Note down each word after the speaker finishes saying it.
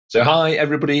So hi,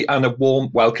 everybody, and a warm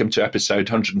welcome to episode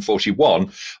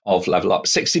 141 of Level Up.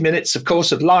 60 minutes, of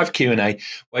course, of live Q&A,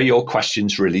 where your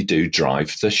questions really do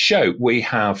drive the show. We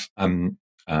have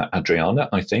Adriana,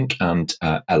 I think, and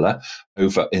Ella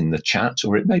over in the chat,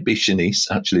 or it may be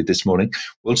Shanice, actually, this morning.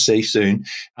 We'll see soon.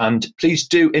 And please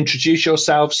do introduce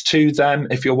yourselves to them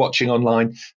if you're watching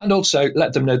online, and also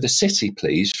let them know the city,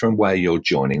 please, from where you're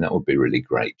joining. That would be really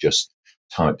great. Just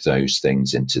type those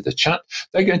things into the chat.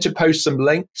 They're going to post some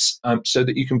links so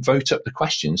that you can vote up the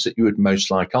questions that you would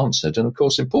most like answered. And of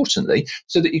course, importantly,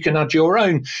 so that you can add your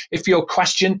own. If your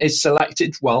question is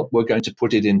selected, well, we're going to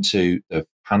put it into the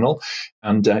panel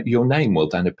and your name will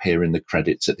then appear in the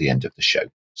credits at the end of the show.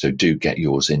 So do get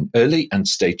yours in early and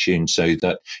stay tuned so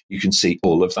that you can see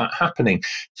all of that happening.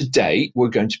 Today, we're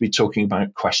going to be talking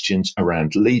about questions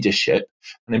around leadership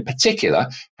and in particular,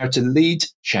 how to lead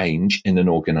change in an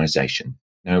organization.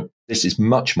 Now, this is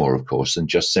much more, of course, than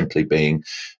just simply being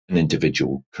an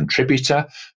individual contributor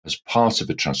as part of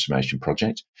a transformation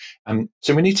project.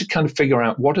 So we need to kind of figure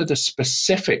out what are the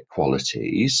specific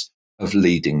qualities of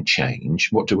leading change?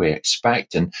 What do we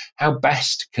expect? And how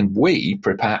best can we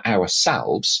prepare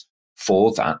ourselves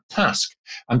for that task?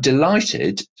 I'm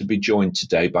delighted to be joined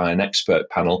today by an expert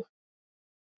panel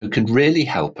who can really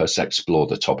help us explore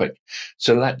the topic.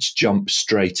 So let's jump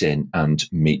straight in and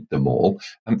meet them all.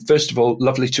 First of all,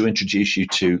 lovely to introduce you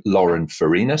to Lauren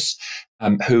Farinas,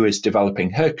 who is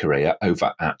developing her career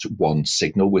over at One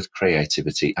Signal with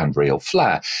creativity and real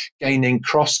flair. Gaining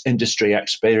cross-industry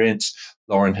experience,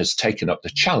 Lauren has taken up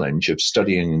the challenge of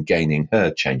studying and gaining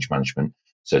her change management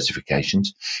certifications.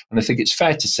 And I think it's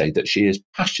fair to say that she is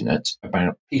passionate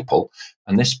about people,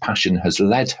 and this passion has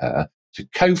led her to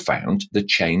co-found the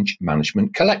Change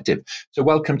Management Collective. So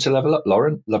welcome to Level Up,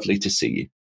 Lauren. Lovely to see you.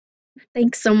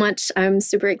 Thanks so much. I'm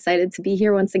super excited to be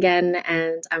here once again,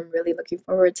 and I'm really looking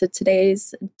forward to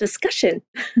today's discussion.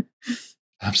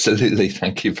 Absolutely.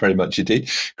 Thank you very much indeed.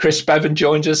 Chris Bevan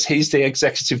joins us. He's the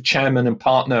executive chairman and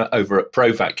partner over at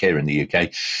Provac here in the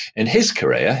UK. In his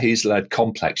career, he's led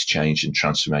complex change and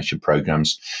transformation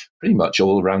programs pretty much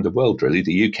all around the world, really,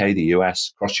 the UK, the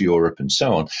US, across Europe and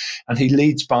so on. And he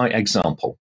leads by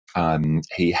example.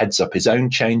 He heads up his own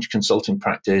change consulting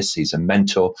practice. He's a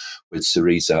mentor with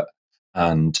Suchitra,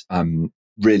 and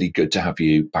really good to have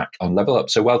you back on Level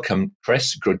Up. So welcome,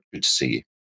 Chris. Good to see you.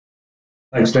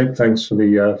 Thanks, Nick. Thanks for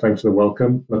the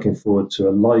welcome. Looking forward to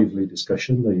a lively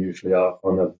discussion. They usually are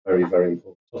on a very, very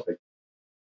important topic.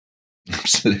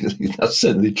 Absolutely, that's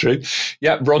certainly true.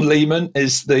 Yeah, Ron Leeman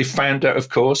is the founder, of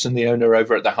course, and the owner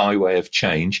over at the Highway of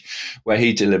Change, where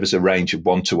he delivers a range of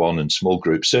one-to-one and small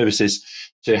group services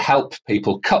to help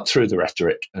people cut through the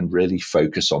rhetoric and really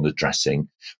focus on addressing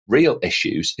real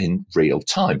issues in real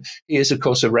time. He is, of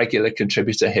course, a regular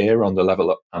contributor here on the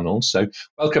Level Up panel. So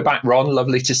welcome back, Ron.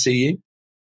 Lovely to see you.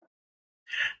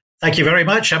 Thank you very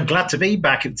much. I'm glad to be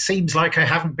back. It seems like I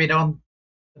haven't been on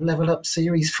the Level Up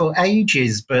series for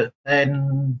ages, but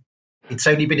then it's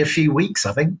only been a few weeks,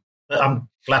 I think. But I'm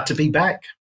glad to be back.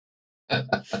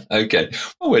 Okay.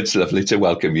 Well, it's lovely to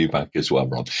welcome you back as well,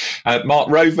 Ron.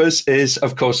 Mart Rovers is,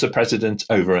 of course, the president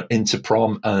over at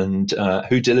Interprom and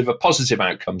who deliver positive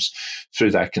outcomes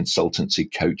through their consultancy,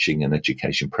 coaching and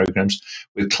education programs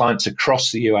with clients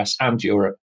across the US and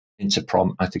Europe.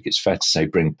 Interprom, I think it's fair to say,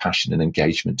 bring passion and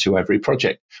engagement to every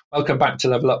project. Welcome back to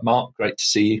Level Up, Mark. Great to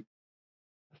see you.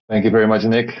 Thank you very much,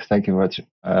 Nick. Thank you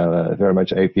very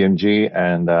much, APMG,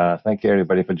 and thank you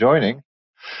everybody for joining.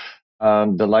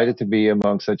 I'm delighted to be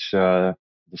among such a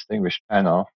distinguished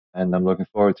panel, and I'm looking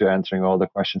forward to answering all the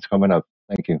questions coming up.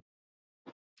 Thank you.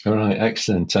 All right,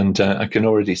 excellent. And I can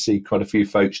already see quite a few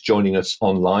folks joining us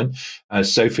online.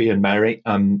 Sophie and Mary,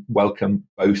 welcome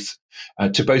both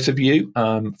to both of you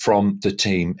from the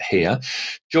team here.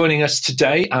 Joining us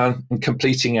today and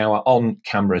completing our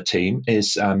on-camera team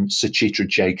is Suchitra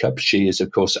Jacob. She is,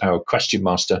 of course, our question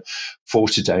master for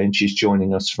today, and she's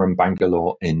joining us from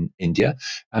Bangalore in India.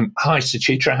 Hi,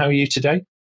 Suchitra. How are you today?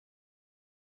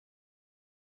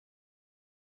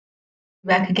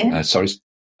 Back again. Sorry.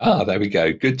 There we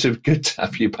go. Good to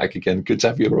have you back again. Good to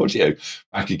have your audio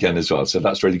back again as well. So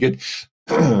that's really good.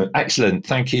 Excellent.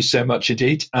 Thank you so much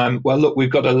indeed. Well, look,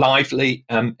 we've got a lively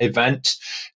event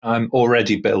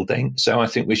already building. So I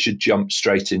think we should jump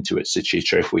straight into it,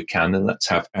 Suchitra, if we can. And let's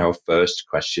have our first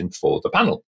question for the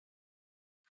panel.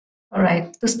 All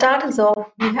right. To start us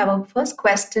off, we have our first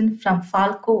question from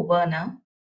Falco Werner,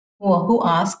 who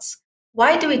asks,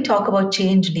 why do we talk about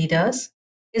change leaders?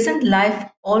 Isn't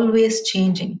life always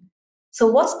changing? So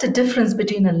what's the difference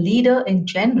between a leader in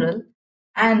general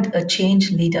and a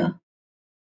change leader?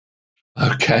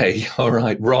 Okay, all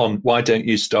right. Ron, why don't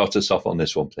you start us off on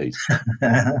this one, please?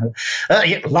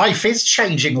 Life is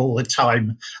changing all the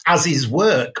time, as is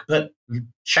work, but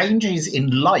changes in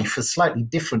life are slightly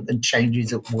different than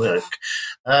changes at work.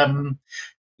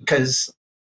 Because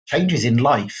changes in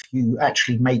life, you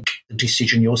actually make the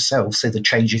decision yourself, so the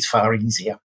change is far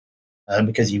easier.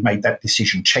 Because you made that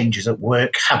decision. Changes at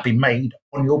work have been made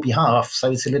on your behalf, so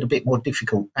it's a little bit more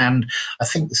difficult. And I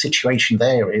think the situation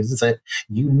there is that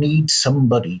you need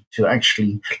somebody to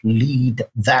actually lead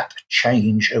that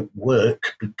change at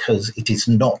work, because it is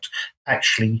not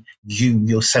actually you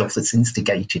yourself that's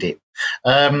instigated it.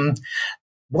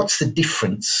 What's the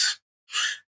difference?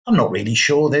 I'm not really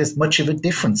sure there's much of a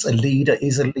difference. A leader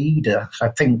is a leader. I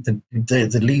think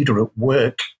the leader at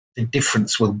work, the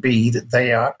difference will be that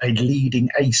they are leading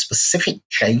a specific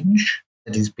change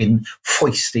that has been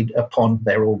foisted upon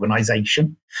their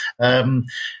organisation. And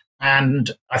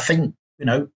I think,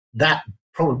 that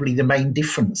probably the main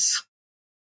difference.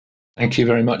 Thank you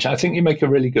very much. I think you make a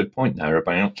really good point there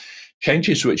about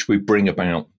changes which we bring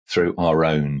about through our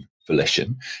own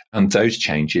volition, and those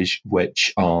changes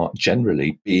which are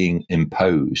generally being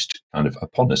imposed kind of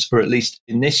upon us, or at least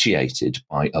initiated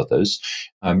by others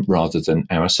rather than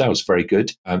ourselves. Very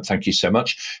good. Thank you so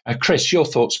much. Chris, your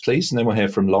thoughts, please, and then we'll hear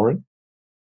from Lauren.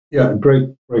 Yeah,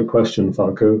 great question,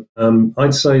 Falco.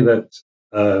 I'd say that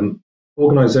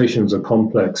organizations are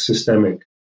complex, systemic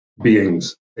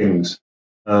things,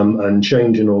 and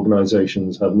change in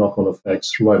organizations have knock-on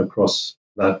effects right across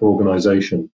that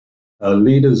organization.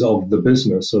 Leaders of the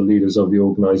business or leaders of the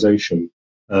organization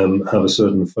have a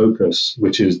certain focus,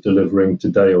 which is delivering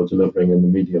today or delivering in the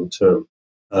medium term.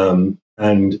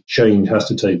 And change has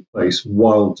to take place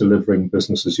while delivering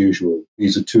business as usual.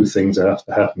 These are two things that have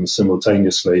to happen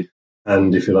simultaneously.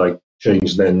 And if you like,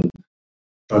 change then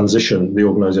the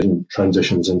organization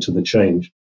transitions into the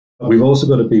change. But we've also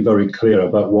got to be very clear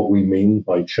about what we mean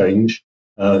by change.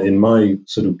 In my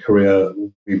sort of career,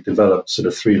 we've developed sort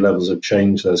of 3 levels of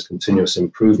change. There's continuous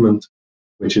improvement,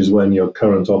 which is when your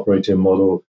current operating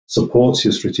model supports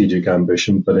your strategic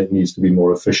ambition, but it needs to be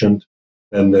more efficient.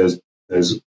 Then there's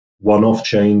one-off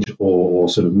change or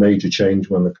sort of major change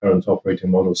when the current operating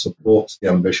model supports the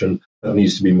ambition, that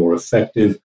needs to be more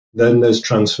effective. Then there's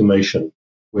transformation,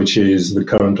 which is the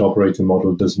current operating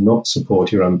model does not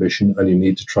support your ambition and you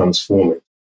need to transform it.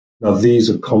 Now, these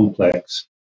are complex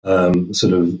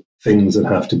sort of things that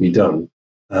have to be done.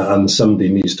 And somebody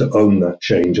needs to own that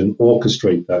change and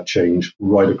orchestrate that change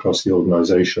right across the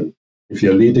organization. If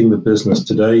you're leading the business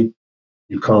today,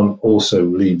 you can't also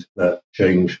lead that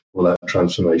change or that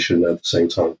transformation at the same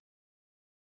time.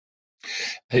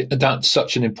 That's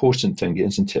such an important thing,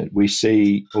 isn't it? We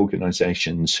see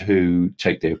organizations who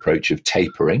take the approach of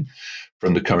tapering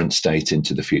from the current state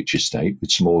into the future state with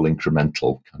small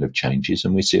incremental kind of changes.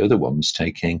 And we see other ones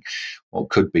taking what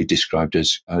could be described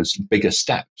as bigger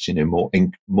steps,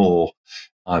 more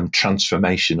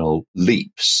transformational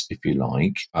leaps, if you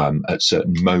like, at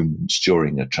certain moments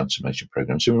during a transformation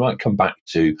program. So we might come back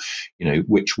to,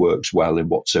 which works well in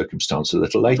what circumstance a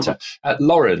little later.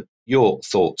 Lauren, your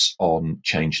thoughts on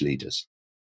change leaders?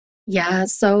 Yeah,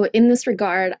 so in this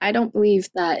regard, I don't believe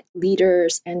that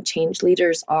leaders and change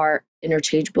leaders are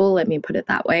interchangeable, let me put it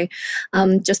that way,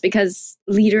 just because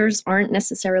leaders aren't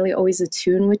necessarily always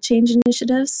attuned with change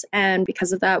initiatives. And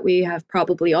because of that, we have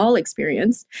probably all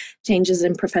experienced changes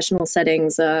in professional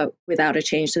settings without a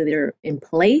change leader in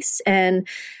place. And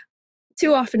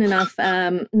too often enough,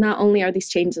 not only are these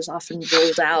changes often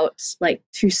rolled out like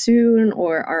too soon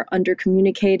or are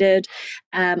under-communicated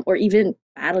or even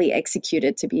badly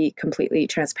executed, to be completely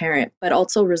transparent, but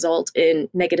also result in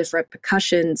negative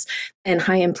repercussions and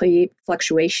high employee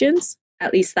fluctuations.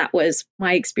 At least that was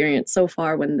my experience so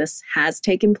far when this has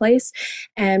taken place.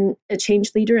 And a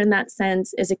change leader in that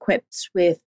sense is equipped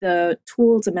with the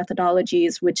tools and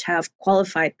methodologies which have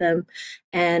qualified them.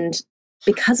 And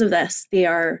because of this, they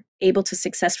are able to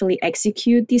successfully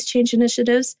execute these change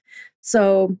initiatives.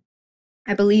 So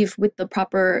I believe with the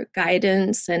proper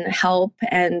guidance and help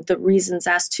and the reasons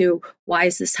as to why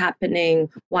is this happening,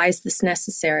 why is this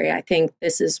necessary, I think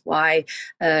this is why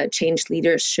change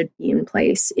leaders should be in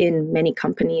place in many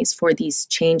companies for these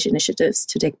change initiatives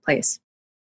to take place.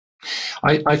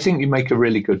 I think you make a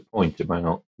really good point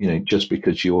about, just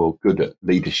because you're good at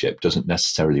leadership doesn't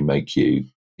necessarily make you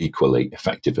equally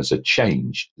effective as a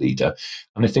change leader.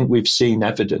 And I think we've seen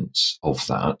evidence of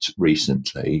that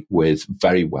recently with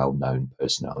very well-known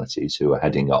personalities who are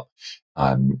heading up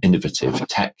innovative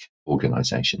tech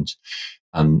organizations.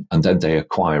 And then they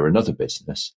acquire another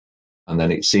business. And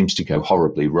then it seems to go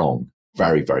horribly wrong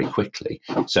very, very quickly.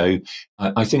 So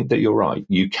I think that you're right.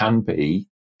 You can be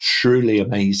truly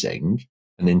amazing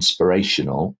and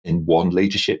inspirational in one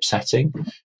leadership setting,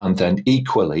 and then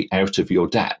equally out of your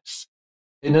depth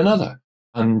in another.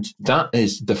 And that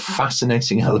is the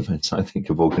fascinating element, I think,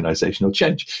 of organizational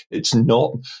change. It's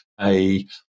not a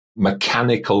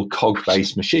mechanical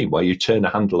cog-based machine where you turn a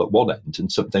handle at one end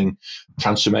and something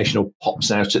transformational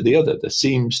pops out at the other. There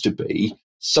seems to be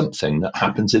something that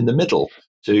happens in the middle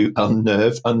to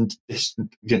unnerve and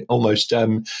almost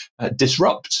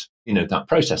disrupt, that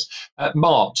process.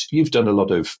 Mart, you've done a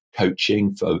lot of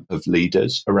coaching of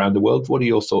leaders around the world. What are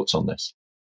your thoughts on this?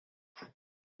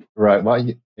 Right. Well,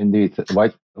 indeed.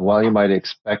 While you might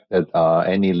expect that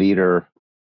any leader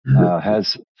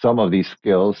has some of these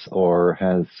skills or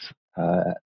has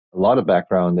a lot of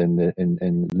background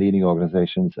in leading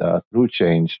organizations through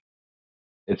change,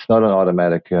 it's not an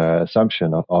automatic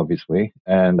assumption, obviously.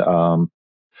 And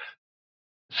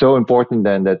so important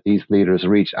then that these leaders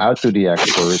reach out to the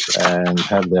experts and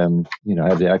have them,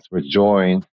 have the experts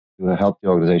join to help the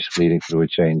organization leading through a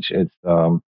change.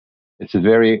 It's a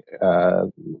very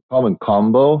common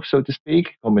combo, so to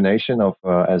speak, combination of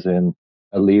as in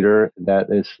a leader that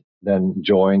is then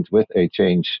joined with a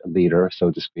change leader,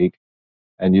 so to speak.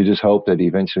 And you just hope that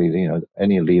eventually,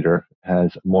 any leader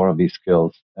has more of these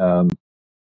skills. But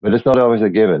it's not always a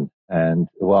given. And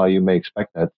while you may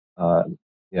expect that,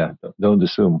 don't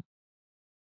assume.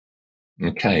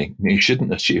 Okay, you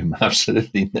shouldn't assume.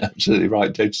 Absolutely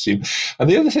right. Don't assume. And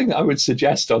the other thing that I would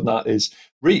suggest on that is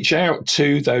reach out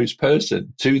to those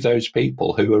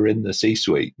people who are in the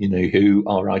C-suite, who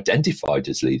are identified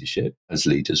as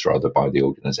leaders rather by the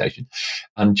organization,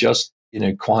 and just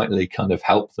quietly kind of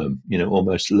help them,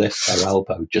 almost lift their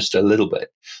elbow just a little bit,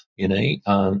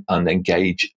 and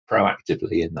engage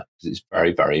proactively in that, because it's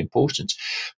very, very important.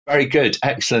 Very good.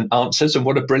 Excellent answers. And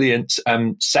what a brilliant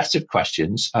set of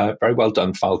questions. Very well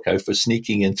done, Falco, for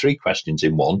sneaking in 3 questions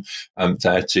in one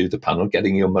there to the panel,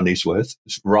 getting your money's worth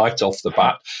right off the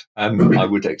bat. I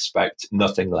would expect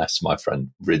nothing less, my friend.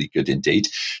 Really good indeed.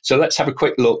 So let's have a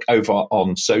quick look over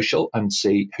on social and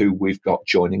see who we've got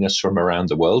joining us from around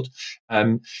the world.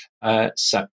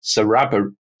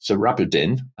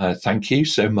 Sarabudin, thank you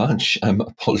so much.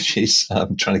 Apologies,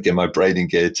 I'm trying to get my brain in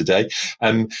gear today.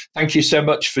 Thank you so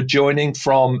much for joining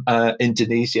from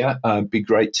Indonesia. Be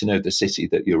great to know the city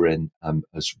that you're in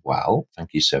as well.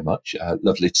 Thank you so much.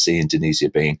 Lovely to see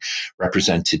Indonesia being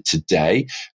represented today.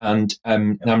 And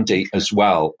Namdi as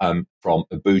well, from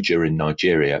Abuja in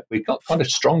Nigeria. We've got quite a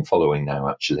strong following now,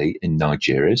 actually, in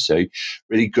Nigeria. So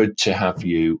really good to have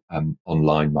you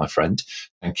online, my friend.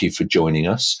 Thank you for joining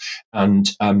us.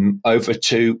 And over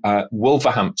to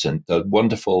Wolverhampton, the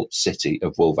wonderful city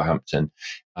of Wolverhampton,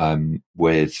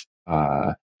 with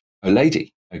a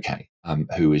lady,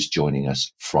 who is joining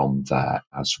us from there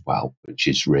as well, which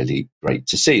is really great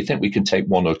to see. I think we can take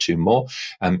 1 or 2 more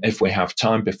if we have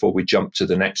time before we jump to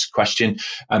the next question.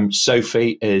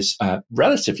 Sophie is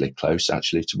relatively close,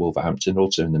 actually, to Wolverhampton,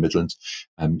 also in the Midlands.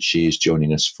 She is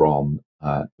joining us from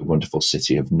the wonderful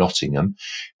city of Nottingham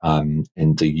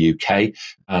in the UK.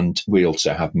 And we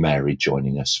also have Mary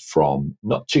joining us from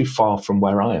not too far from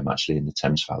where I am, actually, in the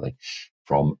Thames Valley,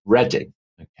 from Reading.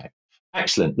 Okay.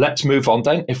 Excellent. Let's move on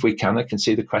then, if we can. I can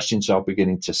see the questions are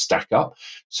beginning to stack up.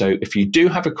 So if you do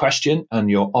have a question and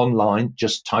you're online,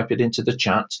 just type it into the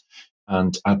chat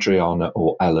and Adriana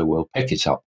or Ella will pick it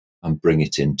up and bring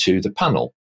it into the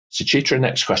panel. Suchitra,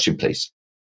 next question, please.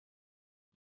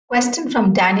 Question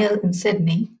from Daniel in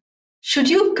Sydney. Should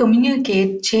you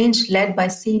communicate change led by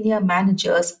senior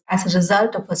managers as a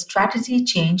result of a strategy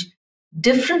change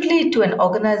differently to an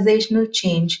organizational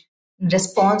change in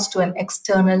response to an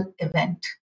external event?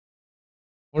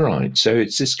 All right. So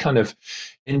it's this kind of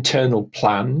internal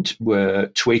planned. We're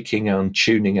tweaking and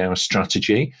tuning our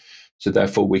strategy, so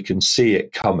therefore we can see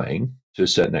it coming to a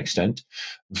certain extent,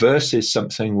 versus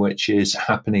something which is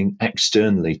happening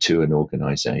externally to an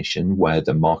organization where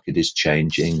the market is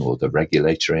changing or the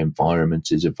regulatory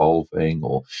environment is evolving,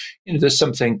 or there's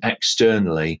something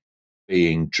externally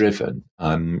being driven.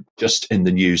 Just in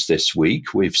the news this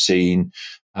week, we've seen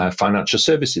financial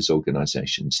services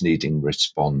organizations needing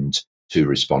to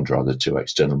respond to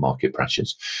external market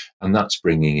pressures. And that's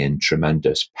bringing in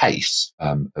tremendous pace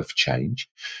of change.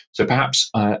 So perhaps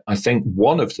I think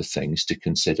one of the things to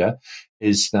consider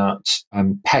is that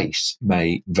pace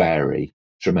may vary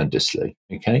tremendously,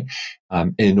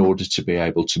 in order to be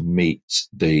able to meet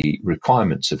the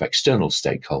requirements of external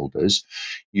stakeholders.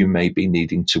 You may be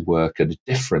needing to work at a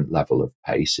different level of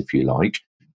pace, if you like,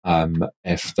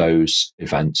 if those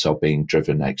events are being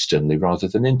driven externally rather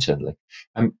than internally.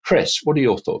 Chris, what are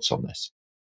your thoughts on this?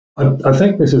 I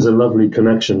think this is a lovely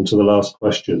connection to the last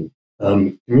question.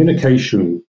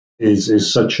 Communication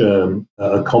is such a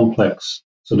complex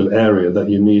sort of area that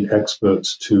you need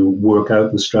experts to work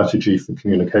out the strategy for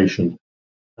communication.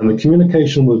 And the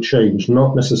communication will change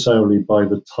not necessarily by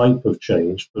the type of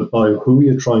change, but by who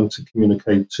you're trying to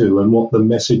communicate to and what the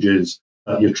message is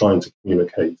that you're trying to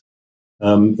communicate.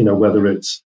 Whether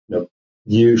it's,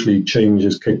 usually change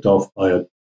is kicked off by a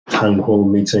town hall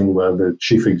meeting where the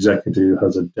chief executive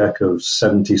has a deck of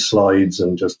 70 slides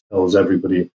and just tells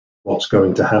everybody what's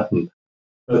going to happen.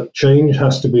 But change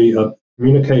has to be,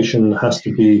 communication has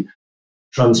to be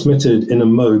transmitted in a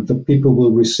mode that people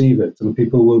will receive it, and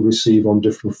people will receive on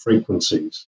different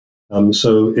frequencies.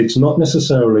 So it's not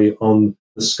necessarily on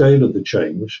the scale of the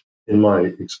change, in my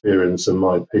experience and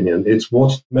my opinion. It's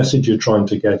what message you're trying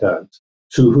to get out,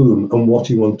 to whom, and what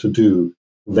you want to do,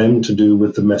 them to do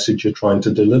with the message you're trying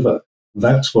to deliver.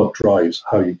 That's what drives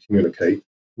how you communicate,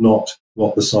 not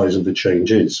what the size of the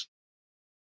change is.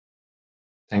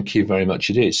 Thank you very much.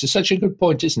 It is. It's such a good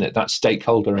point, isn't it? That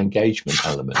stakeholder engagement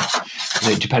element.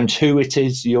 And it depends who it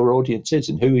is your audience is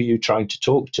and who are you trying to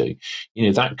talk to.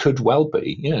 That could well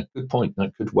be, good point.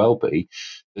 That could well be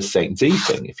the thing,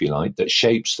 if you like, that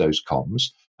shapes those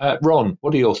comms. Ron,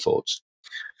 what are your thoughts?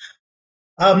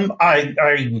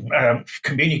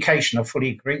 Communication, I fully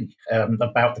agree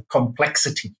about the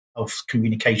complexity of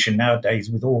communication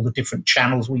nowadays with all the different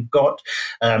channels we've got,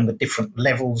 the different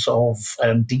levels of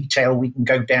detail we can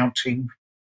go down to.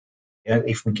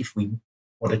 If we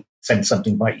want to send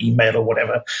something by email or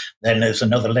whatever, then there's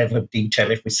another level of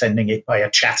detail if we're sending it by a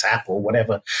chat app or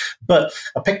whatever. But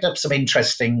I picked up some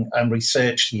interesting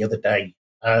research the other day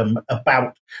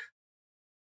about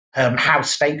how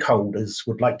stakeholders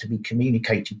would like to be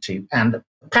communicated to. And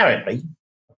apparently,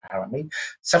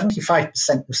 75%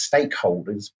 of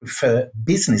stakeholders prefer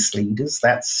business leaders,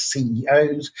 that's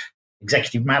CEOs,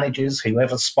 executive managers,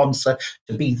 whoever sponsor,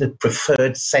 to be the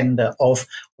preferred sender of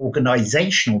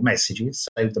organizational messages.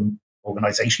 So the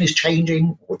organization is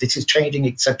changing, or this is changing,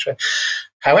 etc.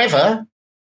 However,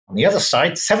 on the other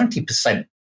side, 70%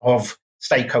 of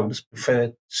stakeholders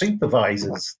prefer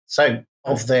supervisors. So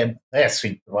of their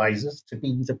supervisors to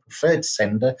be the preferred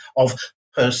sender of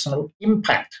personal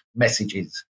impact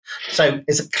messages. So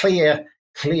there's a clear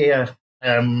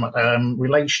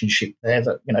relationship there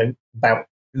that, about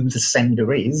who the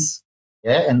sender is,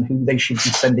 and who they should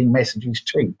be sending messages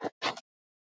to.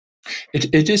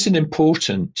 It is an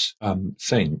important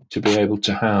thing to be able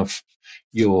to have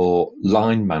your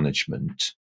line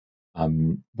management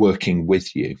working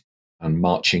with you and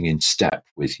marching in step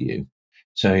with you.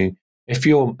 So if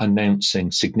you're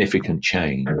announcing significant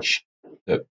change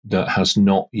that has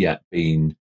not yet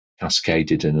been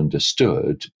cascaded and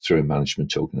understood through a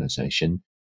management organization,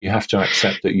 you have to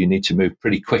accept that you need to move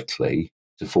pretty quickly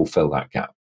to fulfill that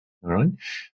gap. All right.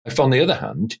 If, on the other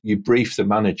hand, you brief the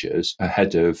managers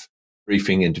ahead of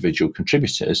briefing individual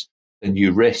contributors, then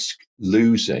you risk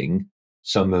losing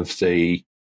some of the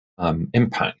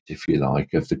impact, if you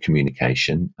like, of the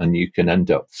communication, and you can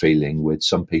end up feeling with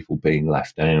some people being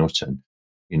left out, and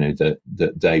that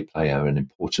they play an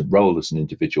important role as an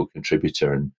individual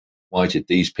contributor, and why did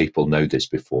these people know this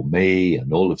before me,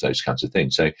 and all of those kinds of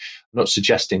things. So I'm not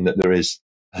suggesting that there is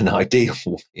an ideal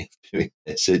way of doing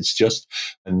this. It's just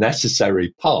a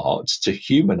necessary part to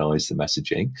humanize the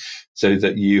messaging, so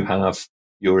that you have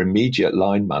your immediate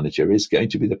line manager is going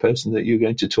to be the person that you're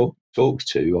going to talk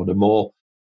to on a more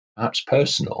perhaps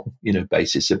personal,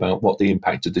 basis about what the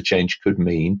impact of the change could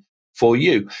mean for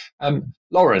you.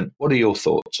 Lauren, what are your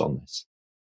thoughts on this?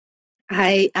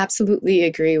 I absolutely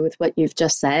agree with what you've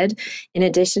just said. In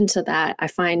addition to that, I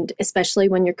find, especially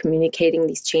when you're communicating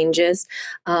these changes,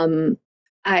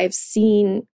 I've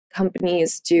seen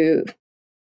companies do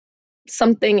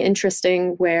something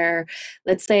interesting where,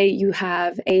 let's say you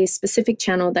have a specific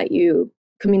channel that you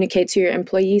communicate to your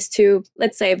employees to,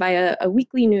 let's say via a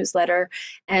weekly newsletter,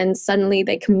 and suddenly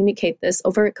they communicate this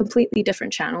over a completely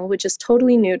different channel, which is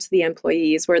totally new to the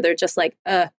employees, where they're just like,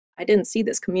 I didn't see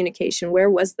this communication. Where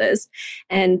was this?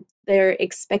 And they're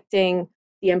expecting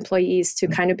the employees to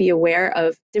kind of be aware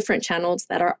of different channels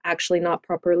that are actually not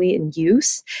properly in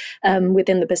use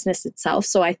within the business itself.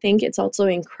 So I think it's also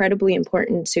incredibly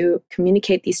important to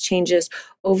communicate these changes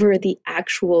over the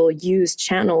actual used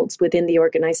channels within the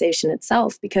organization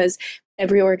itself, because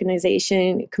every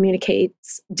organization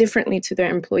communicates differently to their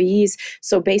employees.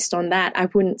 So based on that, I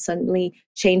wouldn't suddenly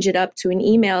change it up to an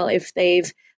email if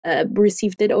they've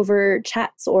received it over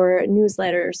chats or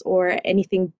newsletters or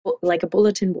anything like a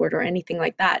bulletin board or anything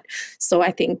like that. So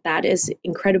I think that is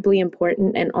incredibly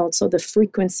important, and also the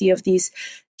frequency of these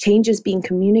changes being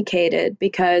communicated,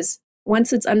 because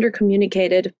once it's under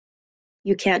communicated,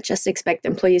 you can't just expect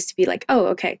employees to be like, oh,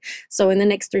 okay, so in the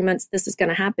next 3 months, this is going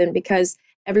to happen, because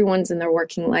everyone's in their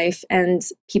working life and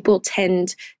people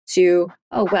tend to,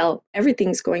 oh, well,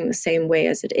 everything's going the same way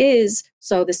as it is.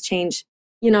 So this change,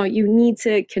 you need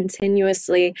to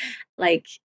continuously like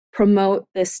promote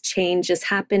this change is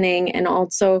happening, and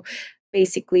also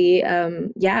basically,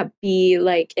 be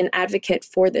like an advocate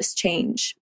for this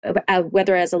change,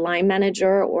 whether as a line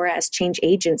manager or as change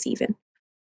agents even.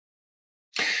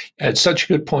 It's such a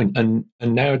good point. And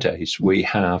nowadays we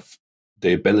have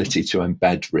the ability to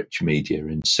embed rich media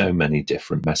in so many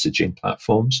different messaging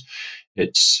platforms.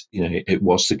 It's, it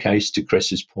was the case, to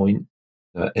Chris's point,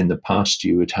 that in the past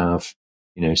you would have,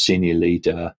 senior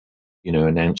leader,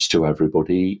 announce to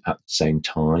everybody at the same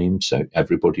time. So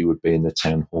everybody would be in the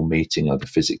town hall meeting, either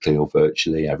physically or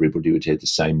virtually. Everybody would hear the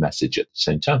same message at the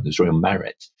same time. There's real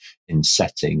merit in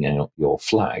setting out your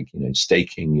flag,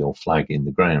 staking your flag in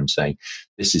the ground, saying,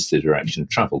 this is the direction of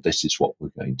travel. This is what we're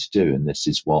going to do. And this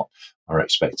is what our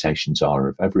expectations are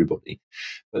of everybody.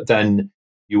 But then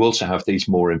you also have these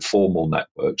more informal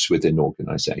networks within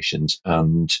organizations,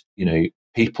 and,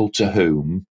 people to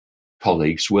whom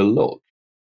colleagues will look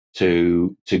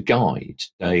to guide.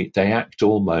 They act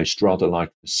almost rather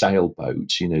like the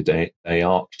sailboat.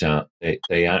 They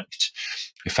act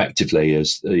effectively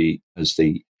as the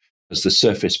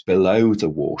surface below the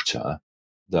water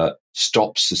that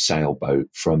stops the sailboat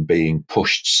from being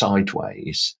pushed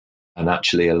sideways and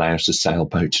actually allows the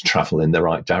sailboat to travel in the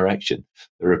right direction.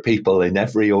 There are people in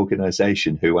every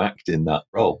organization who act in that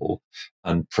role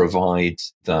and provide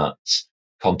that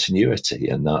continuity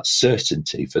and that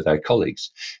certainty for their colleagues.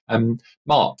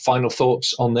 Mart, final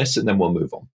thoughts on this, and then we'll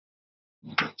move on.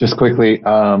 Just quickly,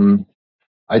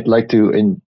 I'd like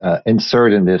to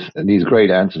insert in these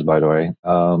great answers, by the way,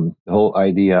 the whole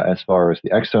idea as far as the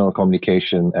external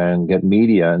communication and get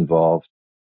media involved.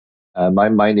 My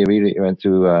mind immediately went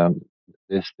to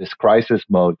this crisis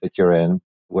mode that you're in,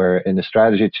 where in the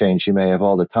strategy change you may have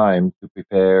all the time to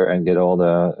prepare and get all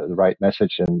the right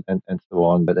message and so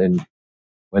on, but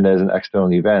when there's an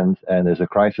external event and there's a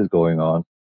crisis going on,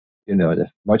 the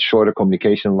much shorter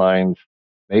communication lines.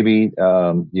 Maybe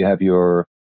you have your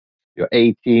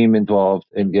A team involved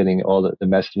in getting all the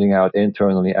messaging out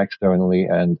internally, externally,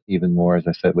 and even more, as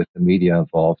I said, with the media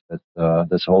involved. That's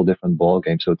a whole different ball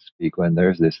game, so to speak. When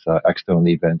there's this external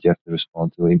event, you have to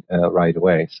respond to it right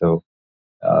away. So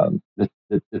the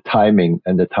timing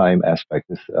and the time aspect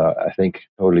is, I think,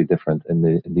 totally different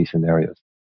in these scenarios.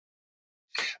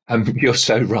 You're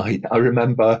so right. I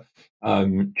remember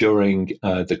during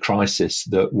the crisis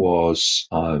that was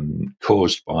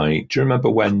caused by, do you remember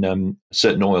when a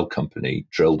certain oil company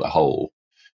drilled a hole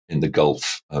in the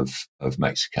Gulf of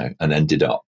Mexico and ended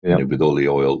up with all the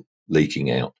oil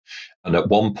leaking out? And at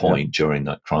one point during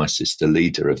that crisis, the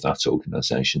leader of that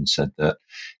organization said that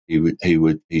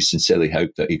he sincerely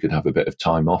hoped that he could have a bit of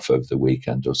time off over the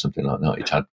weekend or something like that. He'd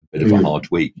had bit of a hard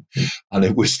week, and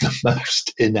it was the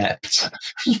most inept,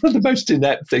 one of the most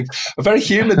inept things, a very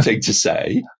human thing to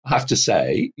say, I have to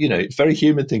say, it's a very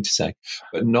human thing to say,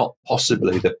 but not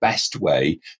possibly the best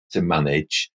way to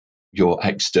manage your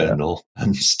external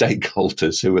and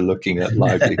stakeholders who are looking at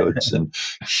livelihoods and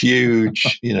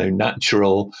huge,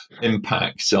 natural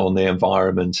impacts on the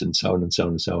environment and so on and so on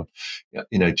and so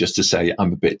on. Just to say,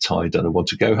 I'm a bit tired and I want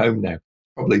to go home now.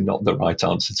 Probably not the right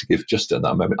answer to give just at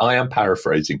that moment. I am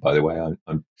paraphrasing, by the way.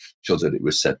 I'm sure that it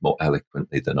was said more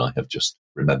eloquently than I have just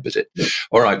remembered it. Yeah.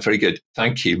 All right, very good.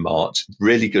 Thank you, Mart.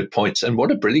 Really good points. And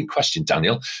what a brilliant question,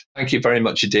 Daniel. Thank you very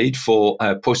much indeed for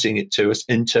putting it to us.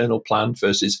 Internal plan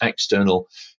versus external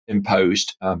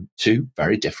imposed, two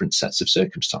very different sets of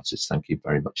circumstances. Thank you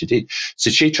very much indeed.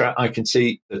 Suchitra, I can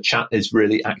see the chat is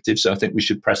really active, so I think we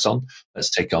should press on. Let's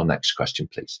take our next question,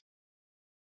 please.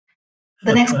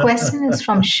 The next question is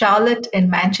from Charlotte in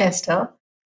Manchester.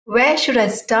 Where should I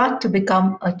start to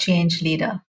become a change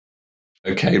leader?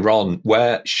 Okay, Ron,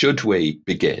 where should we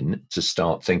begin to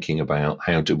start thinking about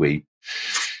how do we,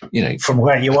 from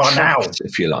where you are now,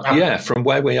 if you like. From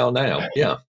where we are now.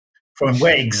 Yeah. From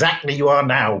where exactly you are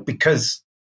now, because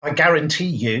I guarantee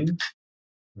you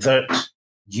that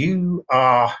you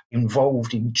are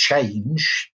involved in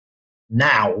change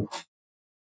now.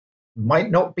 Might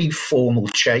not be formal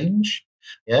change.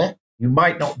 Yeah, you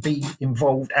might not be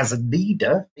involved as a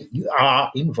leader, but you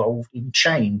are involved in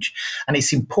change. And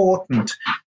it's important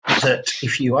that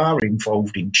if you are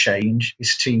involved in change,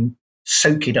 is to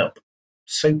soak it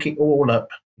all up,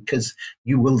 because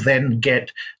you will then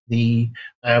get the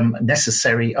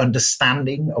necessary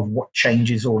understanding of what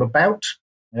change is all about.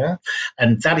 Yeah,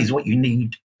 and that is what you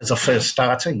need as a first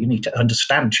starter. You need to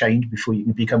understand change before you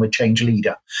can become a change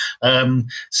leader.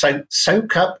 So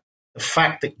soak up the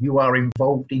fact that you are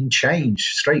involved in change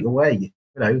straight away.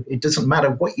 It doesn't matter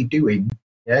what you're doing.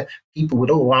 Yeah, people would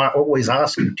always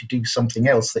ask you to do something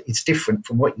else that is different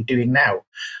from what you're doing now.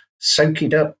 Soak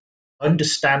it up,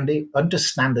 understand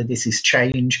that this is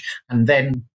change, and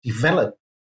then develop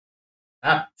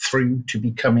that through to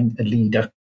becoming a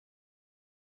leader.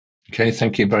 Okay,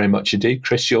 thank you very much indeed.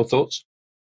 Chris, your thoughts?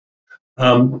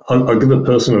 I'll give a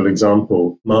personal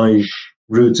example. My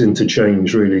route into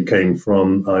change really came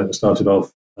from, I started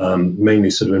off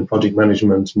mainly sort of in project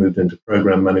management, moved into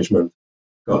program management,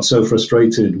 got so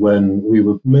frustrated when we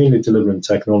were mainly delivering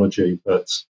technology, but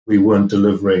we weren't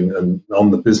delivering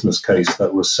on the business case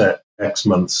that was set X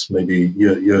months, maybe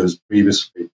years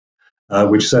previously,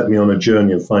 which set me on a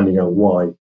journey of finding out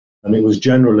why. And it was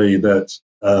generally that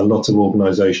lots of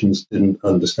organizations didn't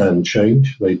understand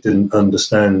change. They didn't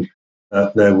understand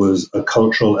that there was a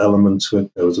cultural element to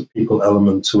it, there was a people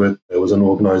element to it, there was an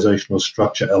organizational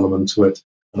structure element to it,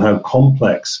 and how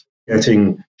complex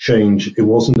getting change. It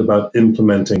wasn't about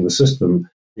implementing the system,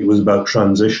 it was about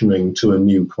transitioning to a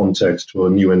new context, to a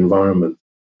new environment.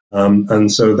 And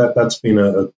so that's been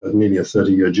nearly a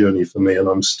 30-year journey for me, and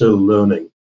I'm still learning.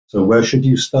 So where should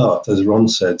you start? As Ron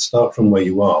said, start from where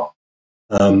you are.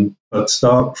 But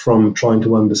start from trying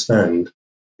to understand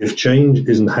if change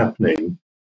isn't happening.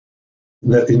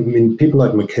 People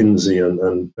like McKinsey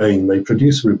and Bain, they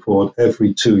produce a report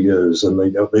every 2 years and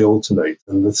they alternate.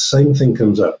 And the same thing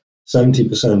comes up.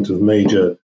 70% of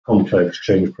major complex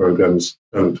change programs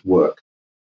don't work.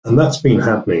 And that's been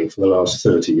happening for the last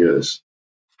 30 years.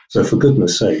 So for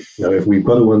goodness sake, if we've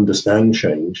got to understand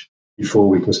change before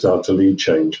we can start to lead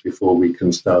change, before we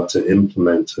can start to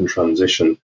implement and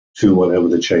transition to whatever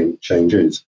the change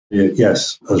is.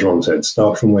 Yes, as Ron said,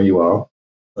 start from where you are,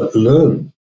 but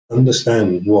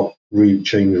understand what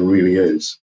change really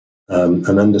is, and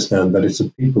understand that it's the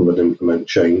people that implement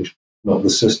change, not the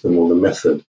system or the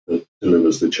method that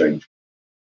delivers the change.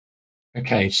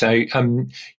 Okay, so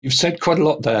you've said quite a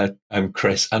lot there,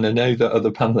 Chris, and I know that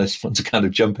other panelists want to kind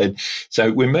of jump in. So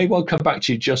we may well come back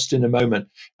to you just in a moment.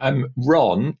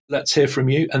 Ron, let's hear from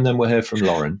you, and then we'll hear from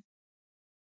Lauren.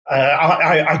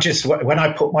 I just, when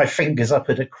I put my fingers up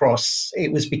at a cross,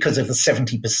 it was because of the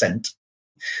 70%.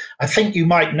 I think you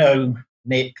might know,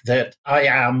 Nick, that I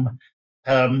am,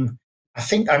 I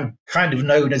think I'm kind of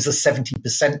known as a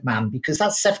 70% man, because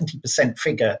that 70%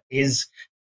 figure is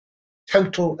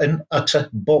total and utter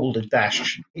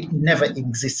balderdash. It never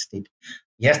existed.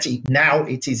 Yet now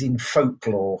it is in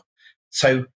folklore.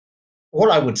 So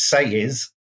all I would say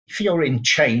is, if you're in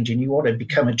change and you want to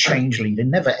become a change leader,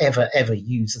 never, ever, ever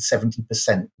use the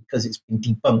 70%, because it's been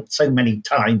debunked so many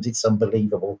times, it's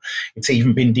unbelievable. It's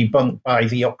even been debunked by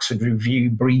the Oxford Review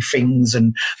briefings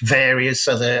and various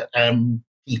other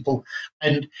people.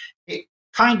 And it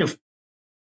kind of,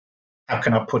 how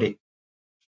can I put it,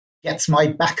 gets my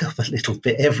back up a little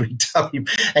bit every time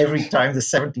the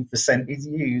 70% is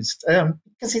used,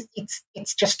 because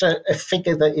it's just a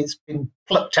figure that has been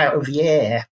plucked out of the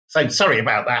air. So sorry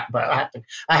about that, but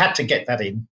I had to get that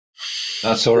in.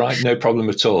 That's all right, no problem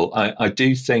at all. I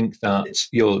do think that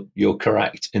you're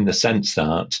correct in the sense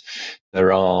that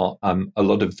there are a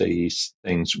lot of these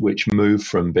things which move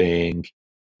from being,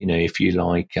 if you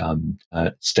like,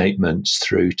 statements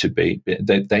through to be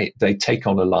they take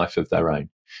on a life of their own.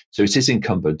 So it is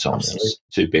incumbent on us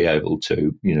to be able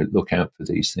to, look out for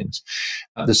these things.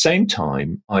 At the same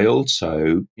time, I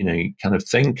also, kind of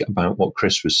think about what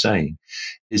Chris was saying,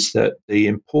 is that the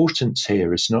importance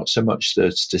here is not so much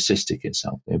the statistic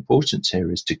itself. The importance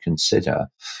here is to consider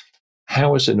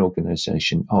how, as an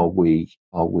organization, are we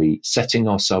setting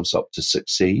ourselves up to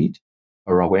succeed,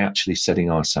 or are we actually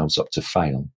setting ourselves up to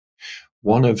fail?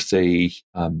 One of the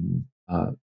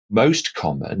most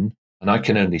common, and I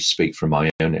can only speak from my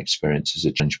own experience as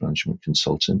a change management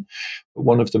consultant, but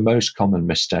one of the most common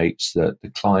mistakes that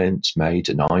the clients made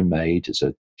and I made as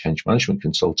a change management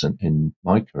consultant in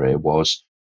my career was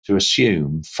to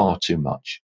assume far too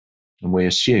much. And we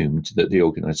assumed that the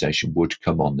organization would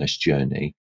come on this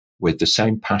journey with the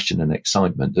same passion and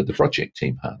excitement that the project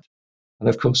team had. And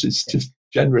of course, it's just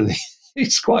generally,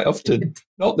 it's quite often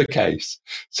not the case.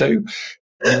 So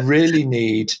you really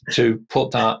need to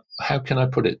put that, how can I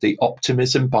put it, the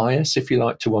optimism bias, if you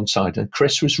like, to one side. And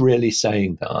Chris was really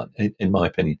saying that, in my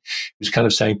opinion. He was kind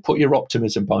of saying, put your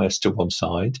optimism bias to one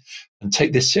side and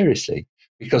take this seriously.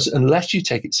 Because unless you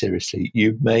take it seriously,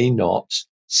 you may not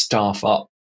staff up,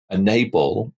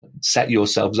 enable, set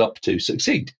yourselves up to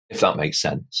succeed, if that makes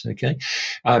sense. Okay.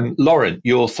 Lauren,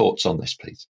 your thoughts on this,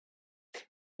 please.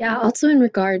 Yeah, also in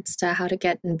regards to how to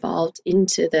get involved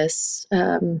into this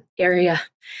area,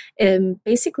 and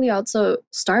basically also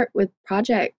start with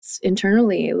projects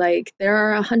internally. Like there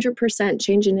are 100%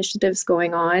 change initiatives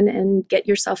going on, and get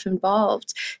yourself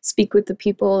involved. Speak with the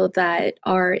people that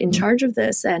are in charge of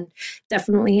this, and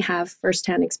definitely have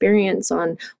firsthand experience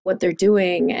on what they're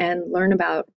doing, and learn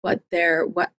about what they're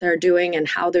doing and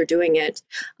how they're doing it.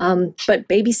 But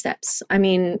baby steps. I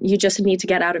mean, you just need to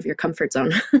get out of your comfort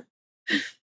zone.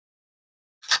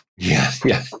 Yeah.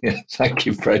 Thank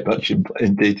you very much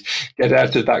indeed. Get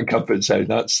out of that comfort zone.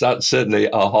 That's certainly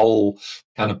a whole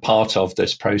kind of part of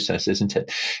this process, isn't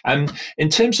it? And in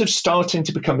terms of starting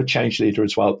to become a change leader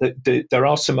as well, there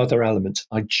are some other elements.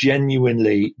 I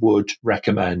genuinely would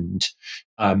recommend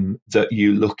that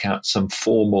you look at some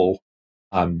formal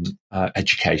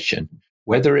education,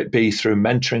 whether it be through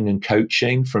mentoring and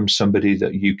coaching from somebody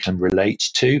that you can relate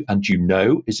to and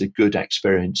is a good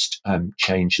experienced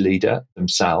change leader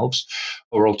themselves,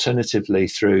 or alternatively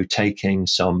through taking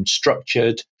some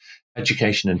structured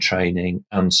education and training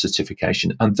and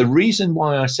certification. And the reason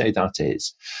why I say that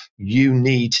is you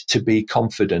need to be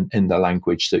confident in the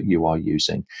language that you are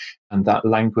using, and that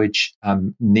language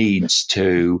needs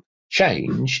to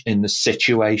change in the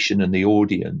situation and the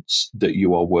audience that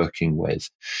you are working with.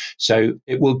 So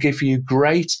it will give you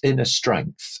great inner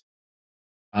strength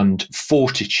and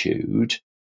fortitude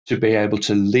to be able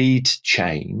to lead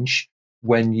change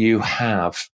when you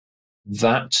have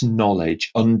that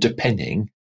knowledge underpinning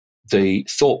the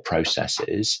thought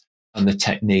processes and the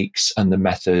techniques and the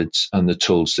methods and the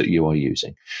tools that you are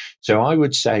using. So I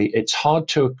would say it's hard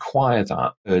to acquire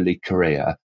that early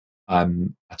career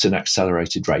at an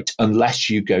accelerated rate, unless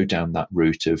you go down that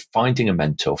route of finding a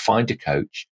mentor, find a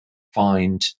coach,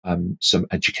 find some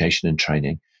education and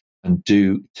training, and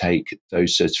do take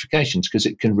those certifications, because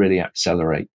it can really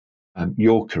accelerate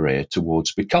your career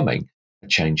towards becoming a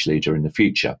change leader in the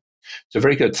future. So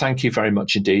very good. Thank you very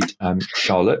much indeed,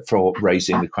 Charlotte, for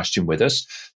raising the question with us.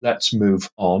 Let's move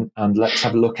on and let's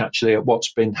have a look actually at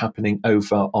what's been happening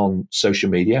over on social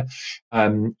media.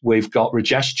 We've got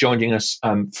Rajesh joining us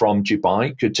from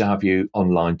Dubai. Good to have you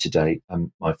online today,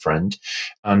 my friend.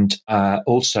 And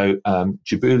also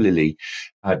Jabulili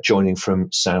joining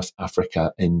from South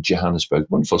Africa in Johannesburg.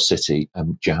 Wonderful city,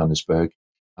 Johannesburg.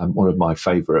 One of my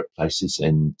favourite places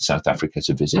in South Africa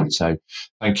to visit. So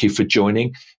thank you for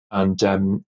joining. And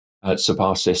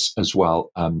Sabasis as well,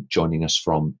 joining us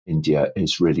from India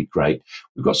is really great.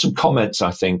 We've got some comments,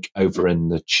 I think, over in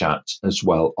the chat as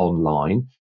well online.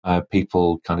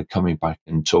 People kind of coming back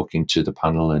and talking to the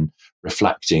panel and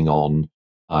reflecting on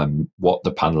what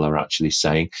the panel are actually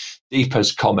saying.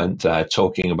 Deepa's comment there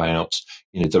talking about,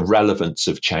 the relevance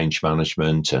of change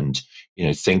management and,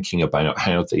 thinking about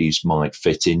how these might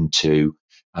fit into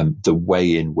the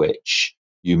way in which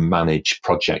you manage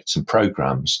projects and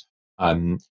programs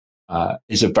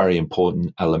is a very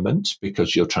important element,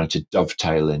 because you're trying to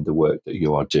dovetail in the work that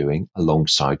you are doing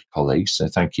alongside colleagues. So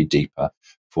thank you, Deepa,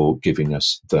 for giving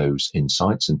us those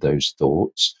insights and those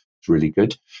thoughts. It's really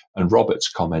good. And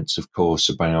Robert's comments, of course,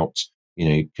 about,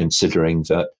 considering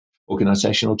that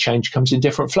organizational change comes in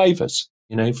different flavors,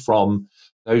 from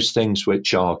those things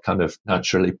which are kind of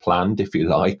naturally planned, if you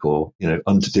like, or,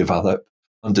 under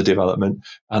development,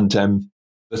 and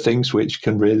the things which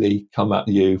can really come at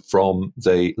you from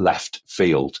the left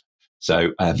field.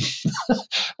 So, and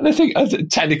I think a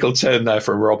technical term there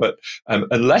from Robert,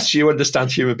 unless you understand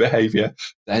human behavior,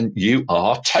 then you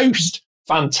are toast.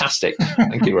 Fantastic.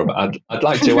 Thank you, Robert. I'd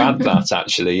like to add that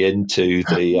actually into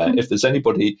the, if there's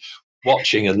anybody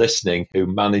watching and listening who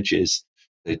manages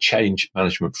the change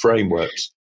management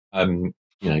frameworks,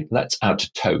 let's add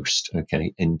toast,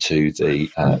 okay, into the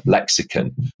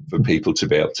lexicon for people to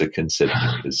be able to consider,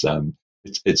 because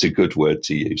it's a good word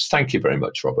to use. Thank you very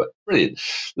much, Robert. Brilliant.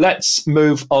 Let's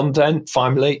move on then.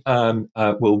 Finally,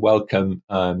 we'll welcome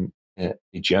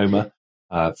Ijoma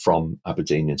from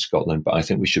Aberdeen in Scotland, but I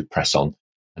think we should press on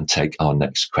and take our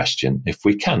next question if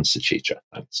we can, Suchitra.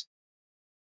 Thanks.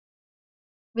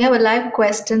 We have a live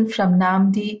question from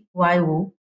Namdi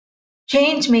Waiwu.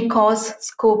 Change may cause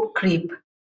scope creep.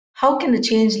 How can a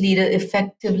change leader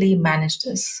effectively manage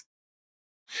this?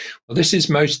 Well, this is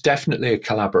most definitely a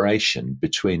collaboration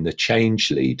between the change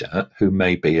leader, who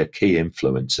may be a key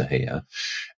influencer here,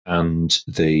 and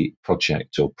the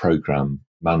project or program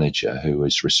manager, who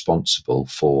is responsible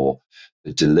for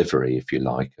the delivery, if you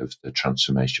like, of the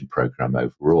transformation program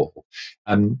overall.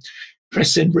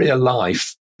 Chris, in real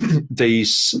life,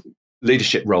 these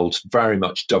leadership roles very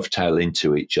much dovetail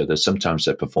into each other. Sometimes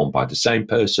they're performed by the same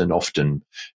person. Often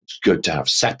it's good to have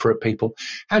separate people.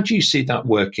 How do you see that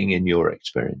working in your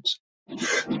experience?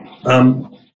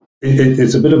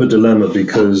 It's a bit of a dilemma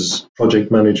because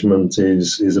project management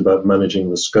is about managing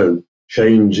the scope.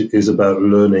 Change is about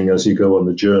learning as you go on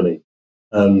the journey.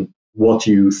 And what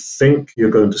you think you're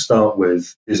going to start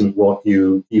with isn't what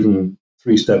you, even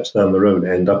 3 steps down the road,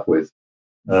 end up with.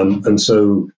 And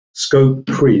so scope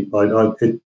creep, I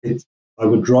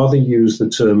would rather use the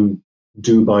term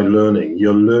do by learning.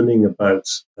 You're learning about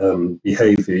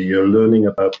behavior, you're learning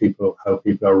about people, how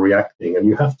people are reacting, and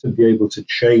you have to be able to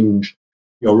change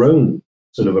your own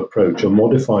sort of approach or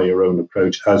modify your own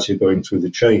approach as you're going through the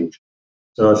change.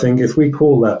 So I think if we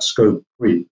call that scope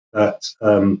creep, that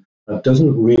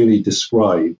doesn't really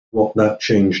describe what that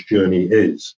change journey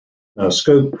is. Now,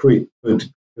 scope creep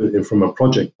from a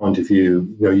project point of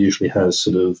view, usually has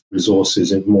sort of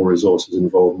more resources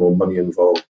involved, more money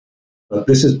involved. But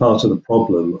this is part of the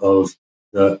problem of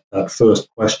that first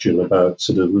question about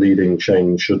sort of leading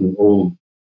change. Shouldn't all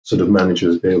sort of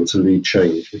managers be able to lead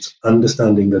change? It's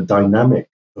understanding the dynamic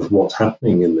of what's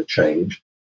happening in the change,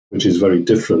 which is very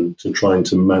different to trying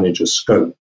to manage a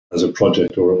scope as a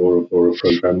project or a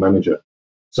program manager.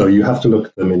 So you have to look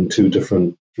at them in through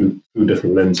different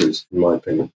lenses, in my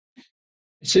opinion.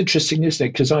 It's interesting, isn't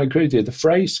it? Because I agree with you. The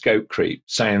phrase scope creep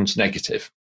sounds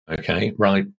negative, okay,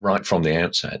 right from the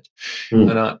outset.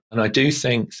 And I do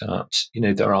think that,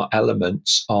 there are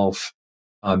elements of,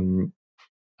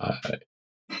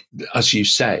 as you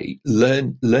say,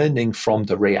 learning from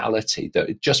the reality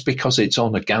that just because it's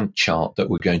on a Gantt chart that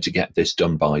we're going to get this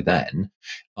done by then,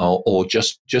 or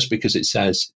just because it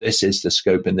says this is the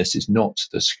scope and this is not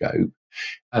the scope,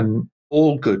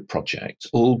 all good projects,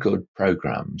 all good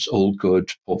programs, all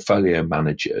good portfolio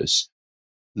managers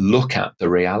look at the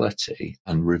reality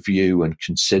and review and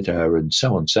consider and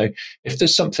so on. So if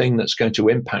there's something that's going to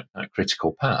impact that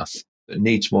critical path that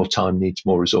needs more time, needs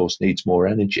more resource, needs more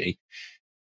energy,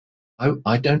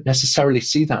 I don't necessarily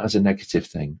see that as a negative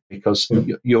thing, because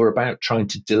you're about trying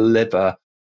to deliver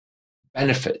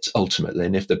benefits ultimately.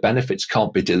 And if the benefits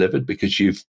can't be delivered because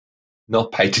you've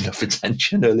not paid enough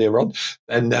attention earlier on,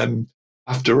 then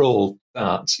after all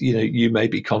that, you may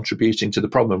be contributing to the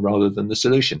problem rather than the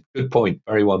solution. Good point.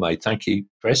 Very well made. Thank you,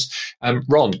 Chris.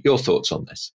 Ron, your thoughts on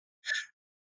this?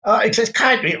 It's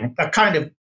kind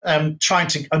of trying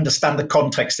to understand the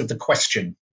context of the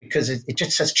question, because it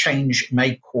just says change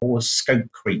may cause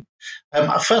scope creep.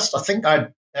 First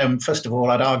of all,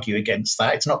 I'd argue against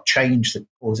that. It's not change that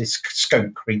causes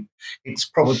scope creep. It's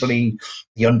probably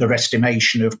the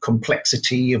underestimation of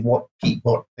complexity of what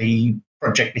the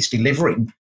project is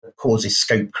delivering that causes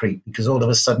scope creep, because all of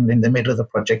a sudden in the middle of the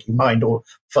project you find all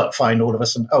of a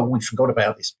sudden, oh, we forgot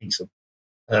about this piece of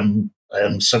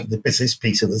this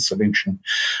piece of the solution.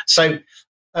 So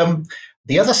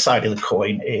the other side of the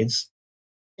coin is,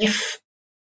 if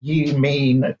you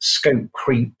mean scope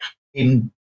creep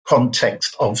in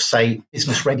context of, say,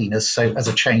 business readiness, so as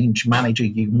a change manager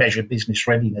you measure business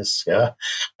readiness,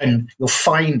 and you're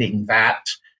finding that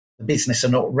the business are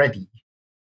not ready,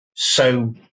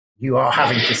 so you are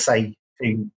having to say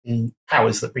to the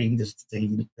powers that be,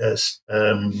 the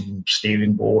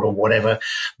steering board or whatever,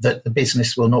 that the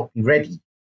business will not be ready.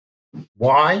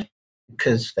 Why?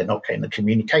 Because they're not getting the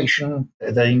communication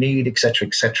they need, etc.,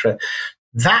 etc.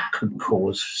 That could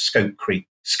cause scope creep.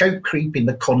 Scope creep in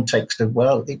the context of,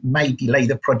 well, it may delay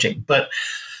the project, but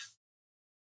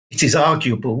it is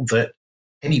arguable that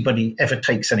anybody ever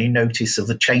takes any notice of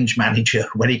the change manager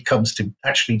when it comes to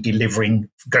actually delivering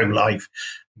go live.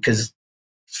 Because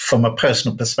from a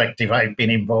personal perspective, I've been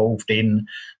involved in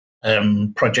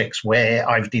projects where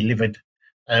I've delivered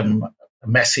a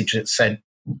message that said,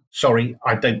 sorry,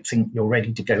 I don't think you're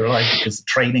ready to go live because the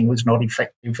training was not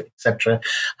effective, etc.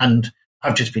 And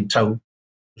I've just been told,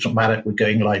 it doesn't matter, we're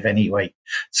going live anyway.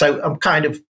 So I'm kind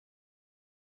of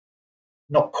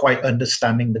not quite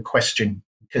understanding the question,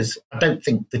 because I don't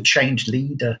think the change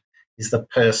leader is the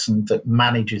person that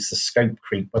manages the scope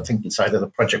creep. I think it's either the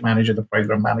project manager, the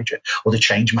program manager, or the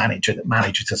change manager that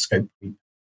manages the scope creep.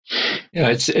 Yeah,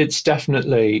 it's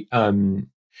definitely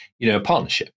a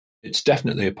partnership. It's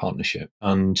definitely a partnership,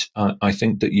 and I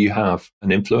think that you have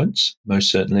an influence,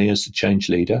 most certainly as the change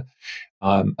leader,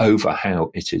 over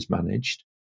how it is managed,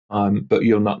 but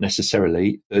you're not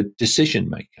necessarily the decision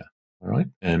maker. All right,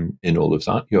 in all of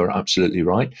that, you're absolutely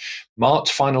right. Mart,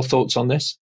 final thoughts on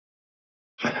this?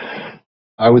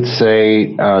 I would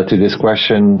say to this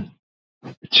question,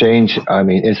 change,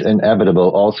 is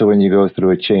inevitable. Also, when you go through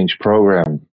a change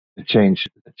program,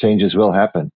 changes will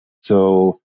happen.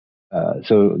 So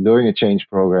during a change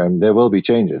program, there will be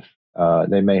changes.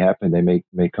 They may happen. They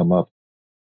may come up.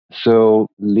 So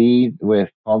lead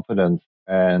with confidence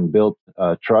and build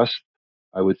trust.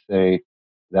 I would say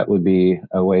that would be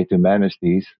a way to manage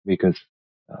these, because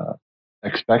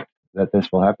expect that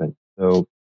this will happen. So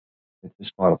it's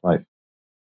just part of life.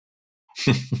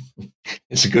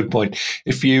 It's a good point.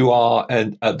 If you are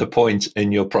at the point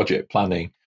in your project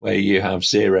planning where you have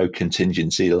zero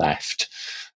contingency left,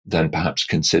 then perhaps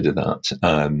consider that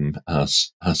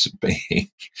as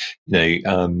being,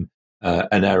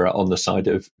 an error on the side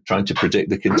of trying to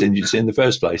predict the contingency in the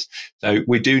first place. So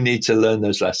we do need to learn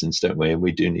those lessons, don't we? And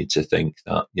we do need to think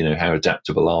that, how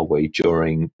adaptable are we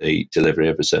during the delivery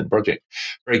of a certain project.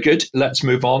 Very good. Let's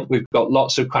move on. We've got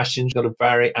lots of questions. We've got a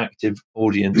very active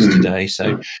audience today.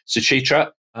 So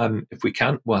Suchitra, if we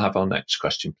can, we'll have our next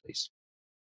question, please.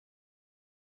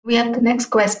 We have the next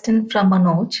question from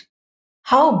Manoj.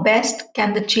 How best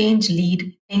can the change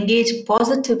lead engage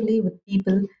positively with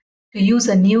people to use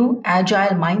a new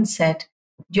agile mindset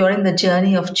during the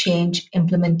journey of change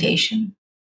implementation?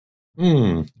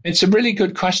 It's a really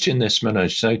good question, this,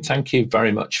 Manoj. So thank you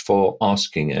very much for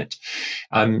asking it.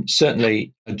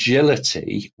 Certainly,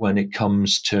 agility, when it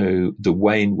comes to the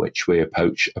way in which we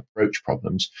approach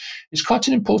problems, is quite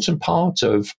an important part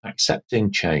of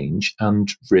accepting change and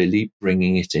really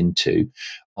bringing it into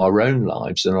our own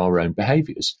lives and our own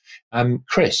behaviours.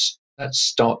 Chris, let's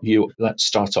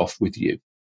start off with you.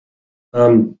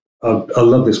 I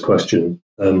love this question.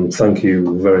 Thank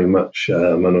you very much,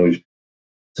 Manoj.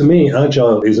 To me,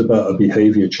 agile is about a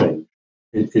behavior change.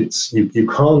 You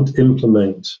can't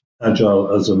implement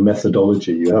agile as a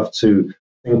methodology. You have to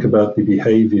think about the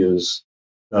behaviors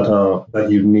that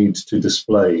you need to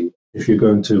display if you're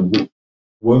going to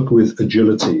work with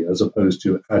agility as opposed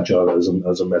to agile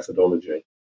as a methodology.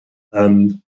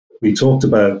 And we talked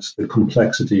about the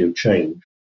complexity of change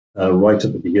right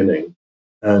at the beginning.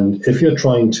 And if you're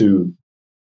trying to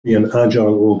be an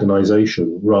agile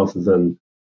organization rather than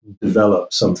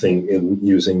develop something in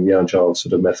using the agile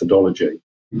sort of methodology,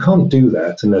 you can't do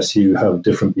that unless you have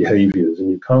different behaviors,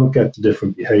 and you can't get to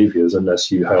different behaviors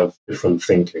unless you have different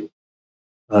thinking.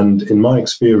 And in my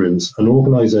experience, an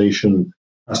organization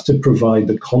has to provide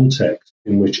the context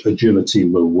in which agility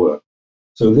will work.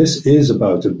 So this is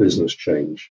about a business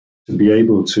change, to be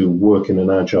able to work in an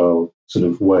agile sort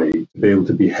of way, to be able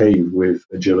to behave with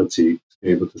agility, to be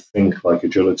able to think like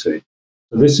agility.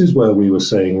 So this is where we were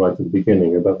saying right at the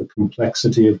beginning about the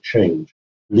complexity of change.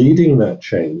 Leading that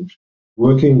change,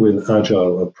 working with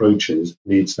agile approaches,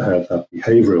 needs to have that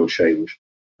behavioral change,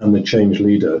 and the change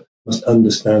leader must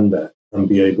understand that and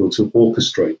be able to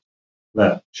orchestrate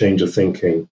that change of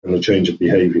thinking and the change of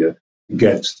behavior to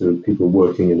get to people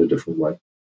working in a different way.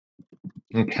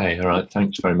 Okay, all right.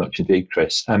 Thanks very much indeed,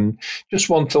 Chris. Just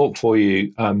one thought for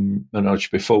you, Manoj,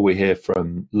 before we hear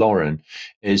from Lauren,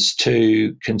 is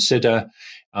to consider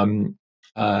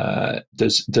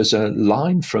there's a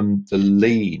line from the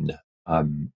Lean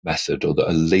method, or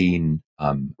a Lean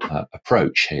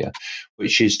approach here,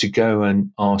 which is to go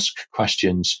and ask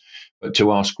questions, but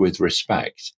to ask with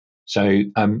respect. So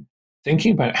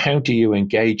thinking about how do you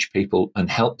engage people and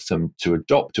help them to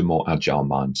adopt a more agile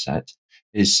mindset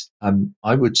is,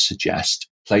 I would suggest,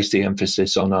 place the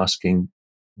emphasis on asking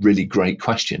really great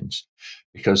questions,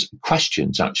 because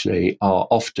questions actually are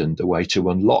often the way to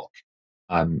unlock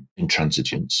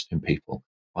intransigence in people.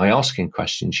 By asking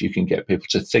questions, you can get people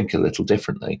to think a little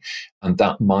differently, and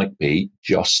that might be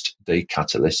just the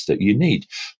catalyst that you need.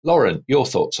 Lauren, your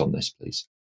thoughts on this, please.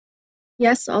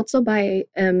 Yes, also by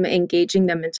engaging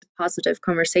them into positive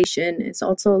conversation. It's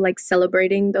also like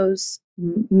celebrating those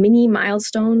mini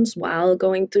milestones while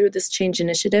going through this change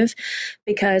initiative,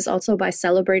 because also by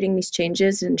celebrating these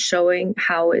changes and showing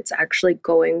how it's actually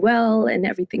going well and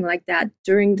everything like that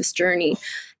during this journey,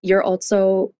 you're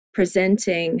also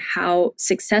presenting how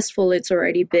successful it's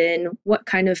already been, what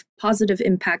kind of positive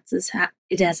impacts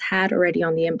it has had already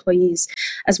on the employees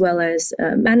as well as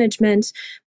management.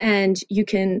 And you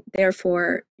can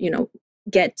therefore,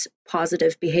 get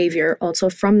positive behavior also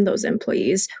from those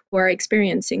employees who are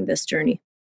experiencing this journey.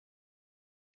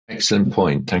 Excellent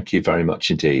point. Thank you very much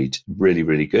indeed. Really,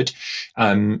 really good.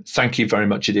 Thank you very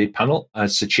much indeed, panel.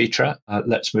 Suchitra,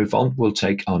 let's move on. We'll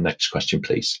take our next question,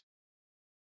 please.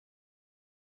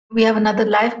 We have another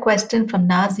live question from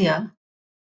Nazia.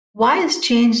 Why is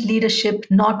change leadership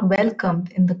not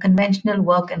welcomed in the conventional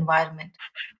work environment?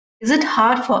 Is it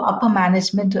hard for upper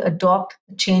management to adopt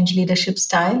the change leadership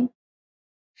style?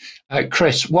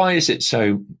 Chris, why is it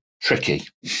so tricky?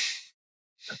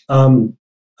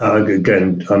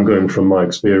 Again, I'm going from my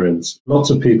experience. Lots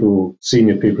of people,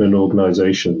 senior people in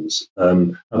organizations,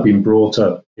 have been brought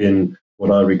up in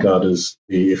what I regard as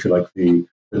the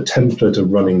template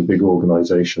of running big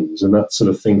organizations. And that's sort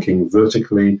of thinking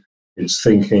vertically. It's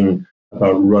thinking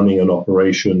about running an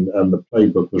operation, and the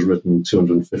playbook was written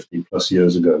 250 plus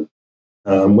years ago.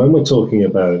 When we're talking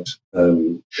about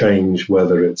change,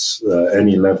 whether it's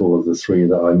any level of the three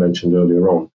that I mentioned earlier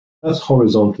on, that's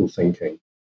horizontal thinking.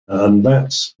 And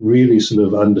that's really sort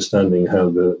of understanding how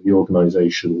the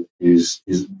organization is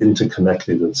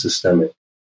interconnected and systemic.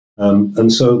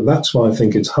 And so that's why I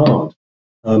think it's hard.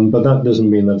 But that doesn't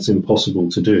mean that it's impossible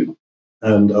to do.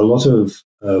 And a lot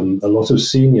of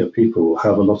senior people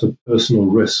have a lot of personal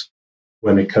risk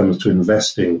when it comes to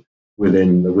investing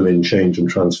within change and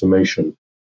transformation.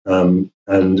 And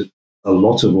a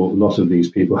lot of these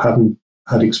people haven't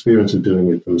had experience of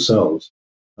doing it themselves.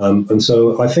 And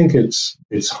so I think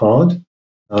it's hard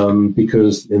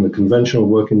because in the conventional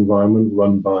work environment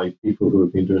run by people who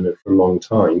have been doing it for a long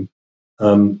time,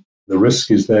 the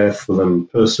risk is there for them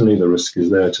personally, the risk is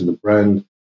there to the brand,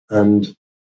 and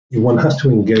one has to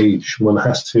engage, one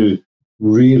has to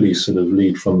really sort of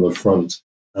lead from the front,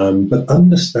 but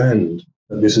understand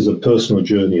that this is a personal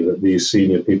journey that these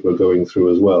senior people are going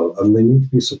through as well, and they need to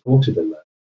be supported in that.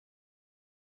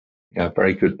 Yeah,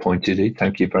 very good point indeed.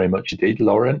 Thank you very much indeed,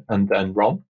 Lauren, and then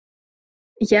Ron.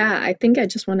 Yeah, I think I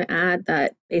just want to add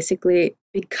that basically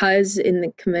because in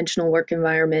the conventional work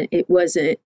environment it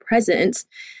wasn't present,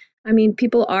 I mean,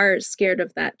 people are scared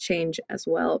of that change as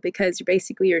well, because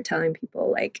you're telling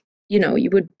people like, you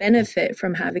would benefit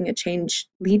from having a change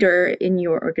leader in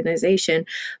your organization,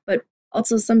 but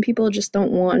also some people just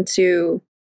don't want to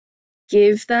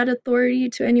give that authority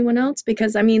to anyone else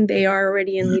because, I mean, they are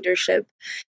already in leadership.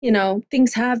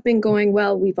 Things have been going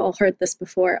well. We've all heard this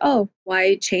before. Oh,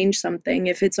 why change something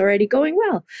if it's already going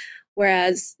well?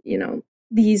 Whereas,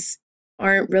 these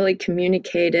aren't really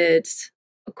communicated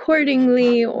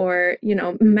accordingly, or,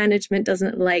 management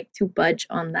doesn't like to budge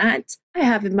on that. I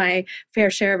have my fair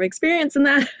share of experience in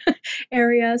that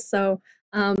area. So,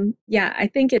 I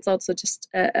think it's also just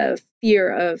a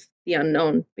fear of the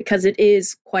unknown because it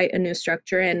is quite a new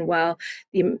structure. And while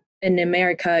in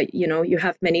America, you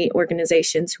have many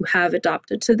organizations who have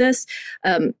adopted to this,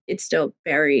 it's still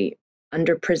very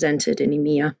underrepresented in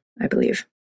EMEA, I believe.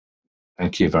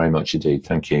 Thank you very much indeed.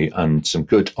 Thank you. And some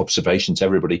good observations,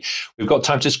 everybody. We've got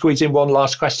time to squeeze in one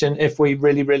last question. If we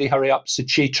really, really hurry up,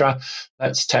 Suchitra,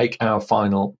 let's take our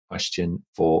final question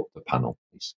for the panel,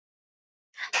 please.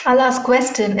 Our last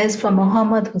question is from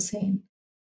Mohammed Hussein.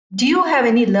 Do you have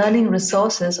any learning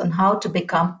resources on how to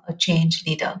become a change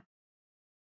leader?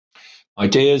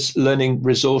 Ideas, learning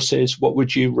resources, what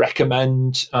would you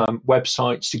recommend?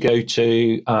 Websites to go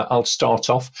to? I'll start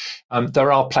off.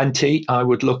 There are plenty. I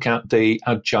would look at the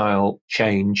Agile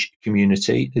Change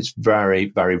community. It's very,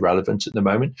 very relevant at the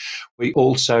moment. We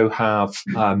also have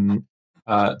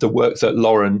the work that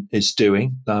Lauren is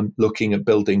doing, looking at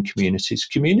building communities.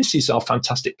 Communities are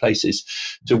fantastic places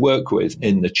to work with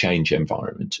in the change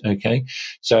environment. Okay,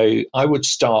 so I would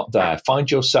start there. Find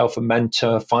yourself a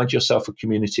mentor, find yourself a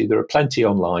community. There are plenty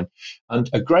online. And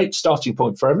a great starting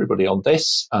point for everybody on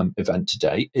this event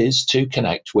today is to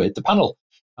connect with the panel,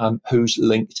 whose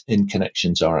LinkedIn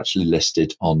connections are actually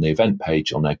listed on the event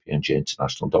page on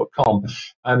apmginternational.com.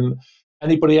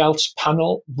 Anybody else,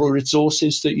 panel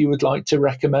resources that you would like to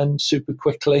recommend super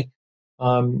quickly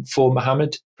for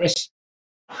Mohammed? Chris?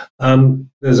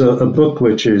 There's a book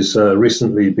which is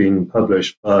recently been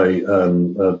published by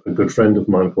a good friend of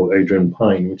mine called Adrian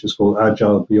Pine, which is called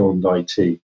Agile Beyond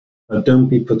IT. Don't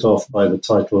be put off by the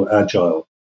title Agile.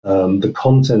 The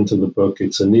content of the book,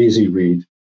 it's an easy read,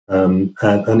 and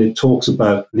it talks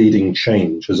about leading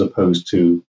change as opposed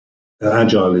to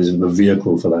Agile is the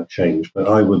vehicle for that change, but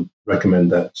I would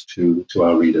recommend that to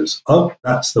our readers. Oh,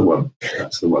 that's the one.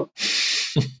 That's the one.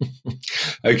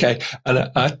 Okay.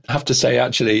 And I have to say,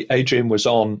 actually, Adrian was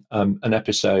on an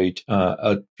episode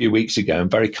a few weeks ago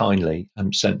and very kindly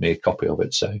sent me a copy of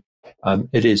it. So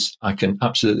it is, I can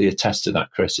absolutely attest to that,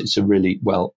 Chris. It's a really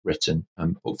well written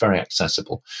book, very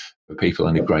accessible for people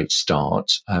and a great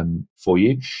start for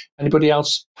you. Anybody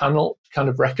else, panel, kind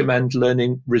of recommend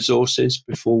learning resources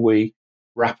before we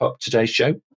wrap up today's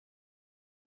show?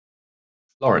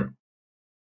 Lauren?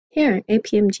 Here,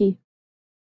 APMG.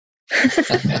 You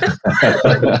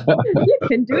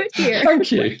can do it here.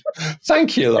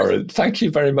 Thank you, Lauren. Thank you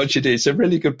very much. It is a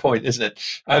really good point, isn't it?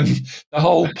 The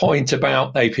whole point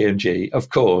about APMG, of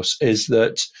course, is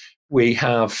that we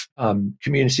have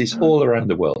communities all around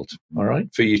the world, all right,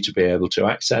 for you to be able to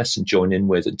access and join in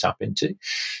with and tap into.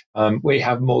 We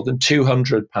have more than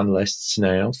 200 panelists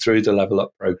now through the Level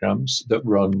Up programs that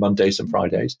run Mondays and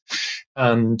Fridays.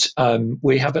 And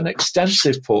we have an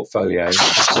extensive portfolio of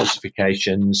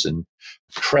certifications and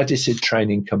accredited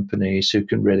training companies who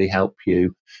can really help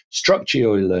you structure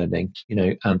your learning,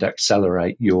 and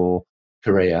accelerate your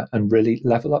career and really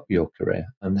level up your career,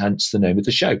 and hence the name of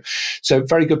the show. So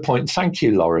very good point. Thank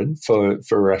you, Lauren, for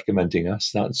recommending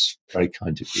us. That's very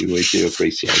kind of you. We do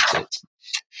appreciate it.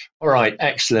 All right,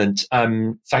 excellent.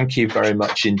 Thank you very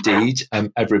much indeed,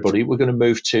 everybody. We're going to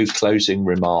move to closing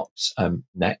remarks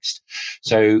next.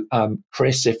 So,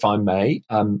 Chris, if I may,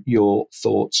 your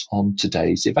thoughts on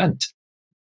today's event?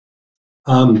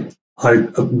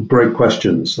 Great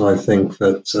questions. I think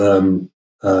that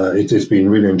it has been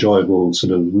really enjoyable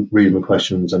sort of reading the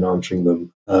questions and answering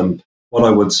them. What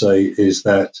I would say is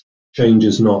that change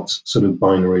is not sort of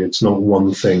binary. It's not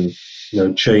one thing.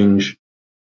 Change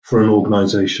for an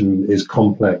organization is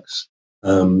complex.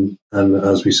 And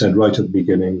as we said right at the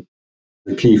beginning,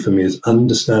 the key for me is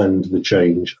understand the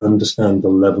change, understand the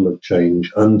level of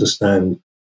change, understand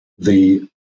the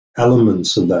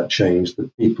elements of that change,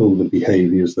 the people, the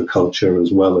behaviors, the culture,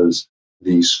 as well as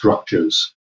the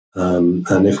structures.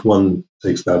 And if one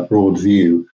takes that broad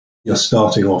view, you're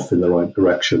starting off in the right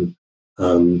direction.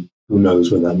 Who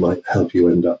knows where that might help you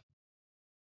end up.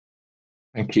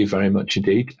 Thank you very much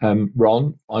indeed.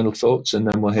 Ron, final thoughts, and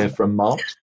then we'll hear from Mart.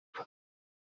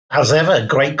 As ever,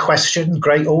 great question,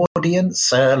 great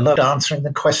audience. Loved answering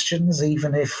the questions,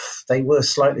 even if they were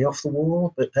slightly off the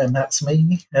wall, but then that's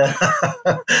me.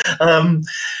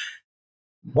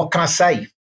 What can I say?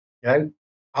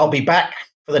 I'll be back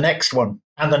for the next one,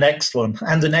 and the next one,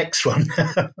 and the next one.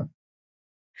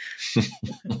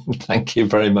 Thank you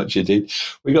very much indeed.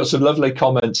 We got some lovely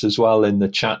comments as well in the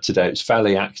chat today. It's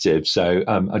fairly active. So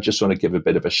I just want to give a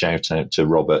bit of a shout out to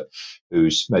Robert,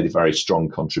 who's made a very strong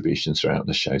contribution throughout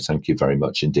the show. Thank you very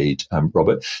much indeed,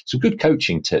 Robert. Some good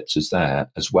coaching tips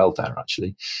as well there,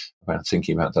 actually, about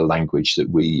thinking about the language that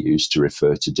we use to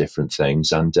refer to different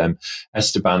things. And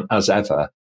Esteban, as ever,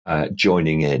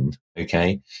 joining in,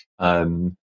 okay?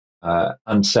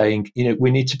 And saying,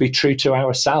 we need to be true to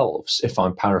ourselves, if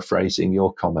I'm paraphrasing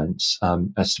your comments,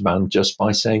 Esteban, just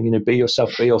by saying, be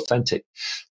yourself, be authentic.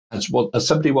 As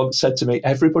somebody once said to me,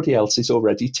 everybody else is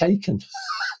already taken.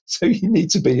 So you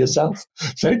need to be yourself.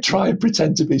 Don't try and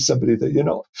pretend to be somebody that you're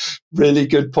not. Really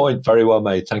good point. Very well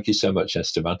made. Thank you so much,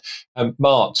 Esteban.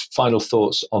 Mart, final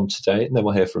thoughts on today, and then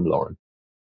we'll hear from Lauren.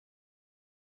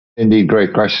 Indeed,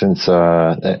 great questions.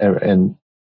 And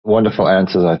wonderful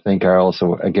answers. I think I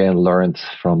also, again, learned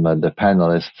from the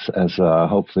panelists, as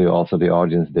hopefully also the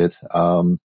audience did.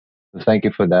 Thank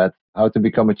you for that. How to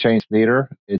become a change leader.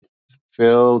 It's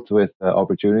filled with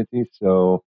opportunities.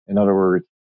 So, in other words,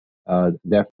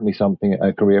 definitely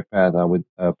a career path I would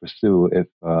pursue if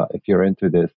you're into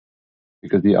this,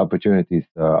 because the opportunities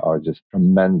are just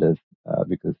tremendous,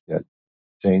 because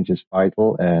change is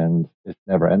vital and it's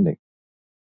never ending.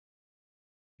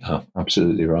 Oh,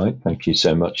 absolutely right. Thank you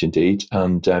so much indeed.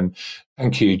 And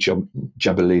thank you,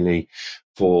 Jabalili,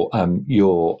 for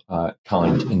your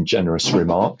kind and generous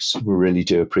remarks. We really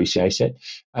do appreciate it.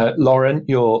 Lauren,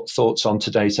 your thoughts on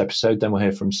today's episode, then we'll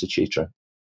hear from Suchitra.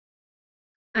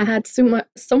 I had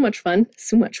so much fun.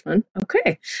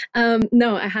 Okay.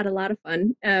 No, I had a lot of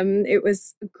fun. It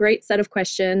was a great set of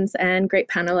questions and great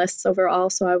panelists overall.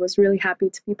 So I was really happy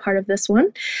to be part of this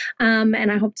one. And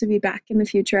I hope to be back in the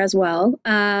future as well.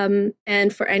 And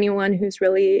for anyone who's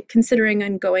really considering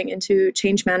and going into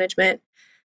change management,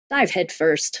 dive head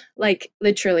first. Like,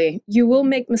 literally, you will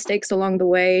make mistakes along the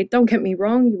way. Don't get me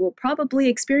wrong. You will probably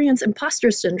experience imposter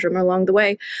syndrome along the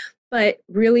way. But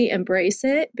really embrace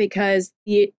it, because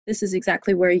this is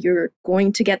exactly where you're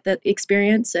going to get that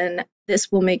experience, and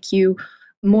this will make you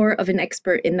more of an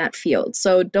expert in that field.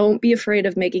 So don't be afraid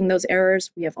of making those errors.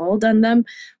 We have all done them.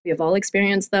 We have all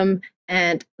experienced them.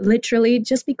 And literally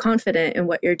just be confident in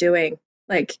what you're doing.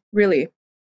 Like, really,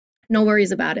 no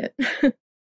worries about it.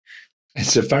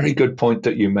 It's a very good point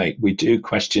that you make. We do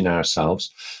question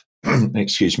ourselves.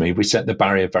 Excuse me, we set the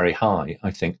barrier very high, I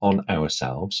think, on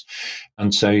ourselves.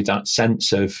 And so that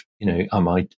sense of, can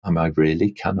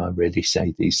I really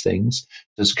say these things,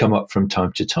 does come up from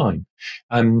time to time.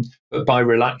 But by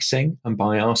relaxing and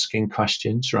by asking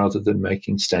questions rather than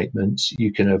making statements,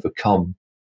 you can overcome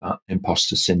that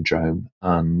imposter syndrome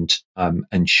and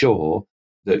ensure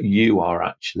that you are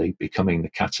actually becoming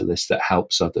the catalyst that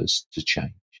helps others to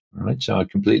change. Right, so I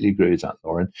completely agree with that,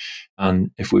 Lauren. And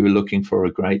if we were looking for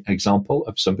a great example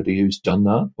of somebody who's done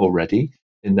that already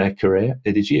in their career,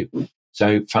 it is you.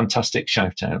 So fantastic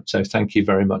shout out. So thank you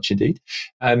very much indeed.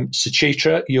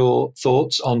 Suchitra, your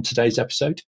thoughts on today's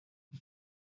episode?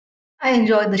 I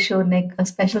enjoyed the show, Nick. A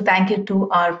special thank you to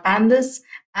our panelists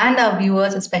and our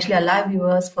viewers, especially our live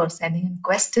viewers, for sending in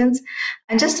questions.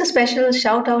 And just a special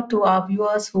shout out to our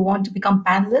viewers who want to become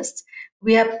panelists.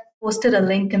 We have posted a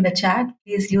link in the chat.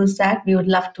 Please use that. We would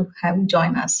love to have you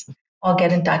join us. or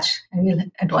get in touch and we'll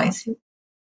advise you.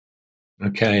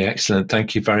 Okay, excellent.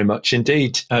 Thank you very much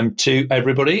indeed. To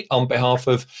everybody, on behalf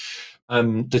of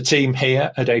the team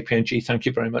here at APMG, thank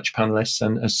you very much, panelists.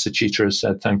 And as Suchitra has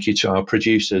said, thank you to our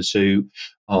producers, who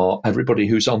are everybody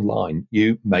who's online.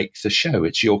 You make the show.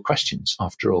 It's your questions.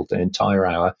 After all, the entire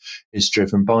hour is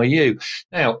driven by you.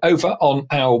 Now, over on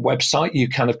our website, you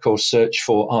can, of course, search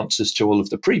for answers to all of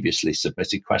the previously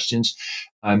submitted questions.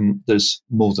 There's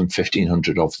more than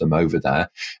 1,500 of them over there,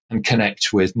 and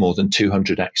connect with more than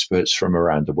 200 experts from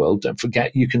around the world. Don't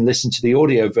forget, you can listen to the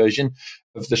audio version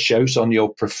of the shows on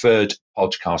your preferred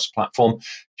podcast platform.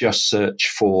 Just search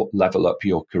for Level Up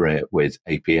Your Career with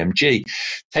APMG.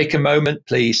 Take a moment,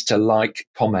 please, to like,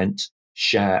 comment,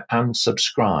 share, and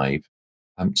subscribe.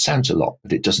 Sounds a lot,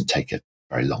 but it doesn't take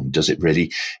very long, does it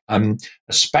really?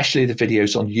 Especially the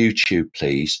videos on YouTube,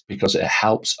 please, because it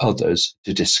helps others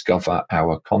to discover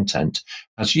our content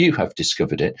as you have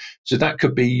discovered it. So that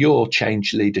could be your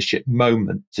change leadership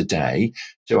moment today,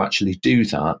 to actually do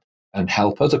that and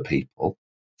help other people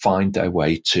find their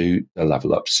way to the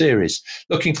Level Up series.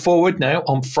 Looking forward now,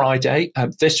 on Friday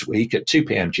this week at 2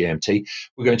 p.m. GMT,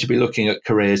 we're going to be looking at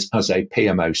careers as a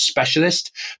PMO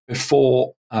specialist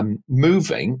before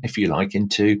moving, if you like,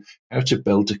 into how to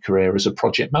build a career as a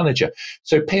project manager.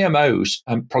 So PMOs,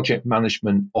 project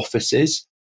management offices,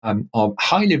 are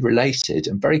highly related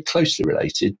and very closely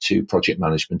related to project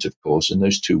management, of course, and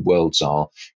those two worlds are,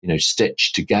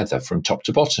 stitched together from top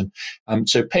to bottom.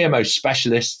 So PMO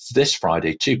specialists this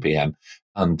Friday, 2 p.m,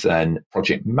 and then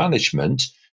project management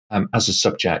as a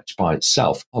subject by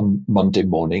itself on Monday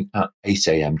morning at 8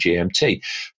 a.m. GMT.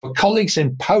 For colleagues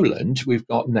in Poland, we've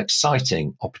got an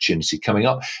exciting opportunity coming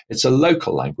up. It's a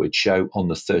local language show on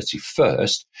the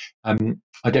 31st.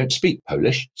 I don't speak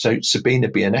Polish, so Sabina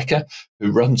Bianeka,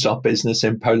 who runs our business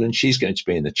in Poland, she's going to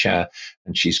be in the chair,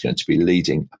 and she's going to be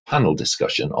leading a panel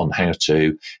discussion on how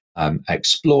to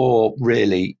explore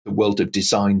really the world of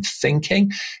design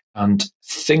thinking and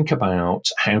think about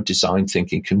how design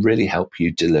thinking can really help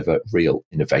you deliver real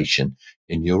innovation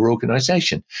in your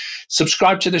organization.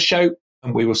 Subscribe to the show,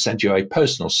 and we will send you a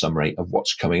personal summary of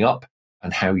what's coming up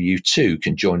and how you too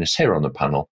can join us here on the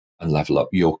panel and level up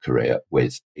your career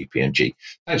with APMG.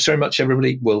 Thanks very much,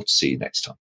 everybody. We'll see you next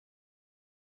time.